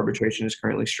how arbitration is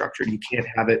currently structured. You can't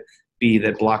have it be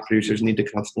that block producers need to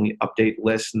constantly update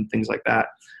lists and things like that.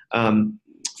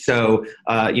 So,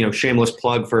 shameless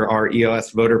plug for our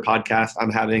EOS Voter podcast.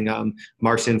 I'm having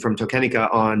Marcin from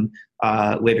Tokenica on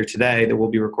later today that we'll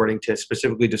be recording to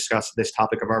specifically discuss this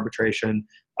topic of arbitration,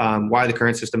 why the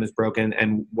current system is broken,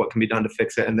 and what can be done to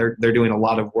fix it. And they're doing a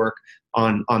lot of work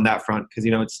on that front, because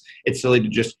it's silly to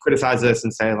just criticize this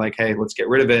and say, like, hey, let's get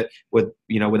rid of it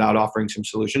without offering some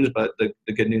solutions. But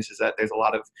the good news is that there's a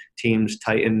lot of teams,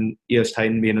 EOS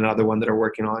Titan being another one, that are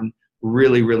working on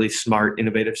really, really smart,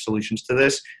 innovative solutions to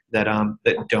this that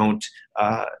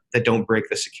don't break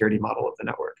the security model of the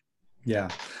network. Yeah,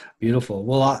 beautiful.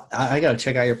 Well, I got to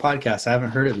check out your podcast. I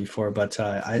haven't heard it before, but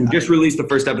we just released the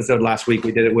first episode last week.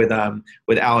 We did it with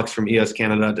Alex from EOS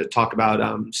Canada to talk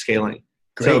about scaling.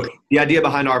 Great. So the idea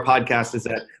behind our podcast is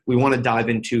that we want to dive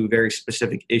into very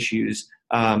specific issues.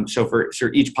 So for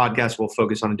each podcast, we'll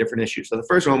focus on a different issue. So the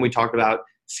first one, we talked about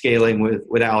scaling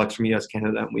with Alex from EOS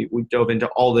Canada. And we dove into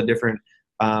all the different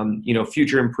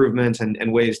future improvements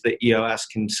and ways that EOS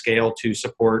can scale to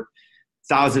support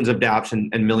thousands of dApps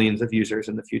and millions of users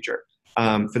in the future.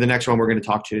 For the next one, we're going to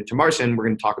talk to Marcin. We're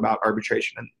going to talk about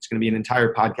arbitration, and it's going to be an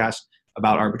entire podcast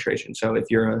about arbitration. So if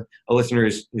you're a listener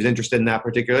who's interested in that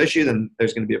particular issue, then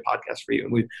there's going to be a podcast for you.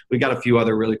 And we've got a few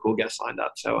other really cool guests lined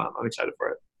up. So I'm excited for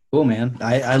it. Cool, man.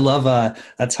 I love,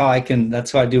 that's how I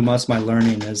do most of my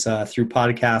learning is through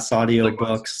podcasts, audio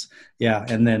books. Yeah.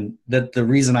 And then the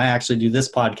reason I actually do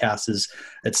this podcast is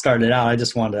it started out, I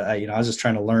just wanted to, I was just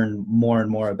trying to learn more and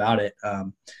more about it.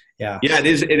 Yeah. Yeah, it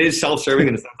is self-serving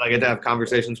in the sense I get to have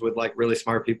conversations with like really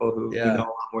smart people who know a lot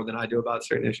more than I do about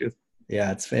certain issues.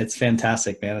 Yeah, it's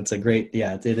fantastic, man. It's a great,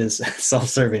 it is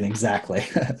self-serving. Exactly.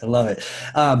 I love it.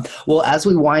 Well, as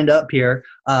we wind up here,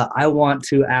 I want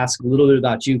to ask a little bit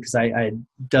about you because I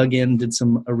dug in, did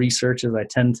some research as I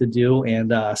tend to do,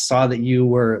 and saw that you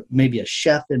were maybe a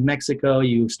chef in Mexico.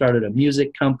 You started a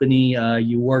music company.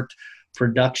 You worked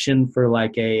production for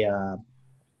like a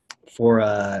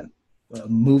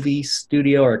movie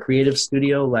studio or a creative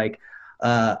studio. Like,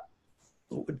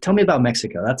 tell me about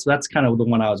Mexico. That's kind of the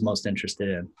one I was most interested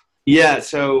in. Yeah.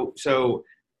 So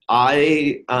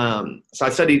I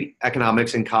studied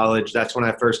economics in college. That's when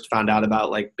I first found out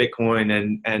about like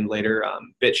Bitcoin and later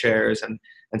BitShares and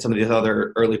some of these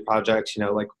other early projects,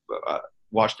 like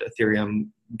watched Ethereum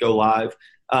go live.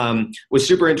 Was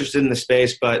super interested in the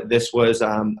space, but this was,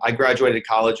 I graduated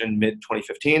college in mid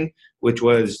 2015, which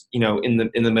was, in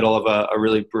the middle of a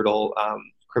really brutal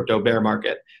crypto bear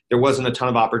market. There wasn't a ton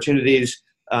of opportunities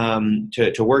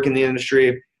to work in the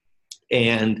industry.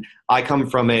 And I come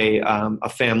from a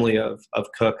family of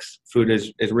cooks. Food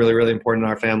is really, really important in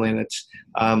our family. And it's,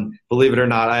 believe it or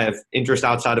not, I have interest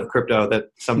outside of crypto that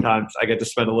sometimes I get to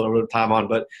spend a little bit of time on,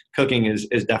 but cooking is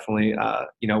definitely,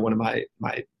 one of my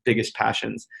biggest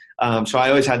passions. So I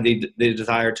always had the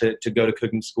desire to go to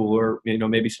cooking school or,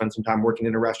 maybe spend some time working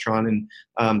in a restaurant. And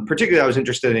particularly I was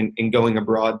interested in going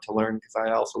abroad to learn because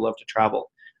I also love to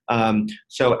travel.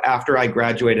 So after I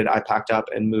graduated, I packed up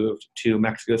and moved to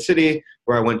Mexico City,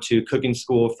 where I went to cooking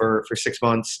school for 6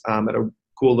 months at a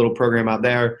cool little program out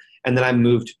there. And then I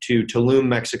moved to Tulum,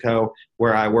 Mexico,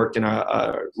 where I worked in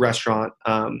a restaurant.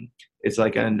 It's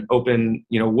like an open,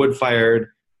 wood-fired,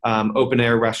 open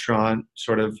air restaurant,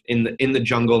 sort of in the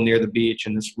jungle near the beach,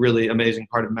 in this really amazing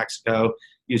part of Mexico,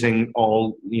 using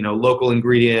all local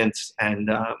ingredients and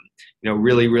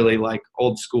really, really like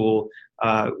old school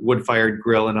wood-fired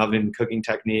grill and oven cooking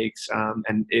techniques,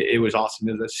 and it was awesome.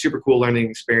 It was a super cool learning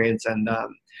experience, and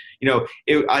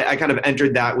I kind of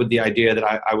entered that with the idea that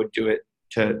I would do it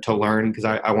to learn because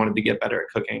I wanted to get better at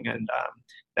cooking, and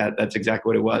that's exactly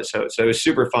what it was. So it was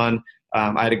super fun.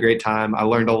 I had a great time. I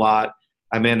learned a lot.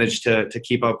 I managed to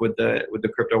keep up with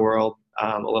the crypto world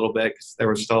a little bit because there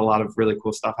was still a lot of really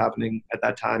cool stuff happening at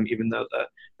that time, even though the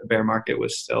bear market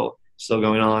was still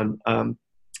going on.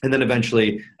 And then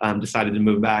eventually decided to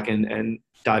move back and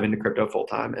dive into crypto full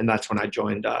time. And that's when I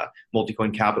joined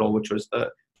Multicoin Capital, which was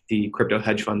the crypto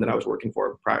hedge fund that I was working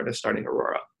for prior to starting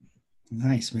Aurora.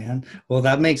 Nice, man. Well,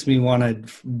 that makes me want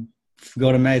to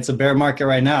go to it's a bear market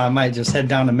right now. I might just head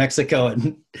down to Mexico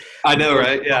and I know,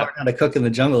 right? Yeah. Learn how to cook in the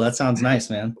jungle. That sounds nice,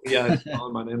 man. Yeah, it's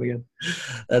calling my name again.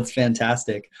 That's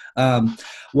fantastic.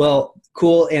 Well,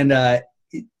 cool. And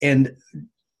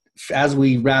as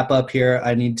we wrap up here,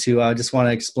 I need to just want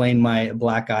to explain my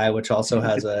black eye, which also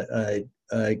has a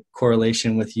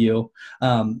correlation with you.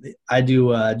 I do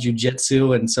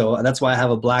jujitsu, and so that's why I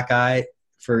have a black eye.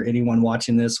 For anyone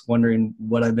watching this, wondering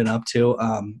what I've been up to.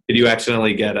 Did you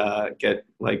accidentally get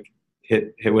like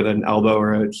hit with an elbow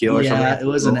or a heel or something? Yeah, it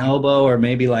was an elbow or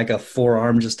maybe like a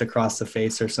forearm just across the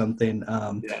face or something.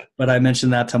 But I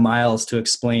mentioned that to Miles to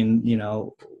explain,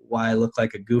 why I look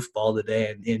like a goofball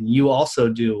today. And you also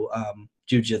do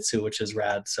jujitsu, which is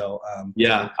rad. So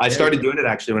yeah, I started doing it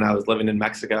actually when I was living in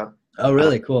Mexico. Oh,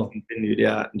 really? Cool. Continued,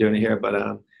 doing it here.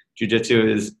 But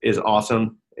jujitsu is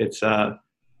awesome. It's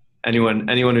anyone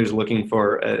who's looking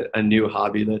for a new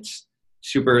hobby that's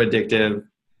super addictive,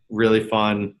 really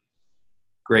fun,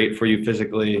 great for you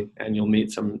physically, and you'll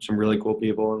meet some really cool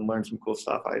people and learn some cool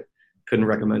stuff. I couldn't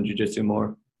recommend jiu-jitsu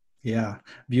more. Yeah,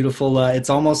 beautiful. It's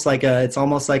almost like a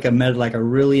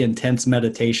really intense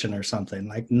meditation or something.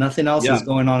 Like nothing else is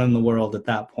going on in the world at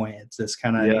that point. It's this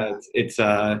kind of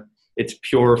it's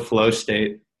pure flow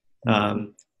state,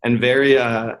 and very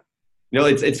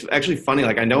it's actually funny.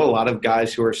 Like I know a lot of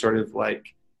guys who are sort of really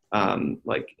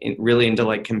into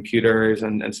like computers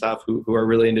and stuff who are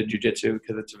really into jujitsu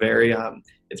because it's very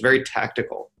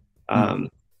tactical. And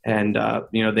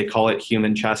they call it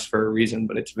human chess for a reason,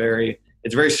 but it's very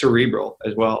cerebral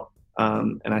as well.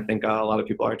 And I think a lot of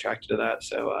people are attracted to that.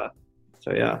 So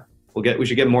yeah, we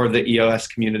should get more of the EOS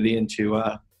community into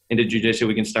into jiu-jitsu,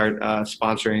 we can start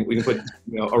sponsoring. We can put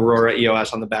Aurora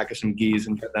EOS on the back of some gis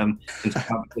and put them in some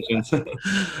competitions.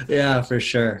 Yeah, for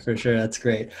sure. For sure. That's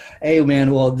great. Hey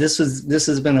man, well, this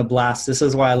has been a blast. This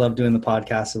is why I love doing the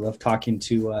podcast. I love talking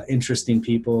to interesting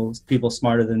people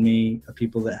smarter than me,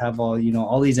 people that have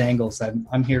all these angles.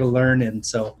 I'm here to learn. And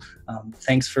so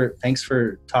thanks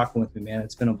for talking with me, man.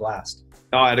 It's been a blast.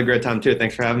 Oh, I had a great time too.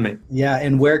 Thanks for having me. Yeah.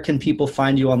 And where can people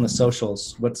find you on the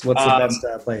socials? What's the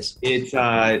best place?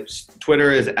 It's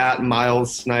Twitter is at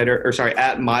Miles Snyder, or sorry,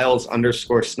 at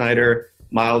Miles_Snyder,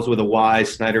 Miles with a Y,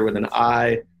 Snyder with an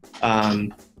I,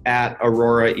 at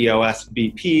Aurora EOS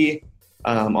BP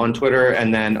on Twitter,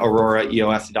 and then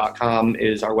auroraeos.com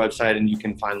is our website, and you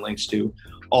can find links to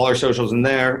all our socials in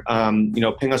there.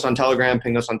 Ping us on Telegram,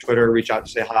 ping us on Twitter, reach out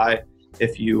to say hi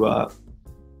if you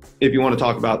want to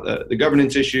talk about the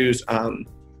governance issues.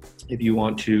 If you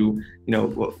want to,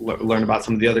 learn about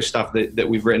some of the other stuff that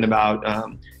we've written about,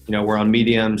 we're on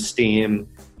Medium, Steam,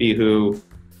 Bihoo,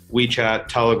 WeChat,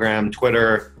 Telegram,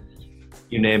 Twitter,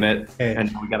 you name it. Okay. And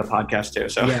we got a podcast too.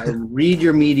 So yeah, read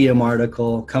your Medium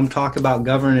article, come talk about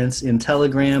governance in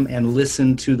Telegram, and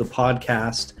listen to the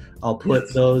podcast. I'll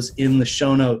put those in the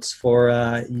show notes for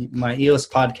my EOS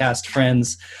podcast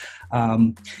friends.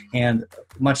 And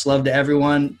much love to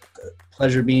everyone.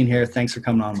 Pleasure being here. Thanks for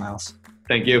coming on, Miles.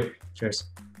 Thank you. Cheers.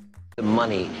 The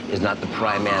money is not the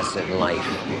prime asset in life.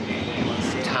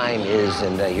 Time is,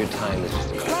 and your time is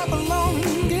just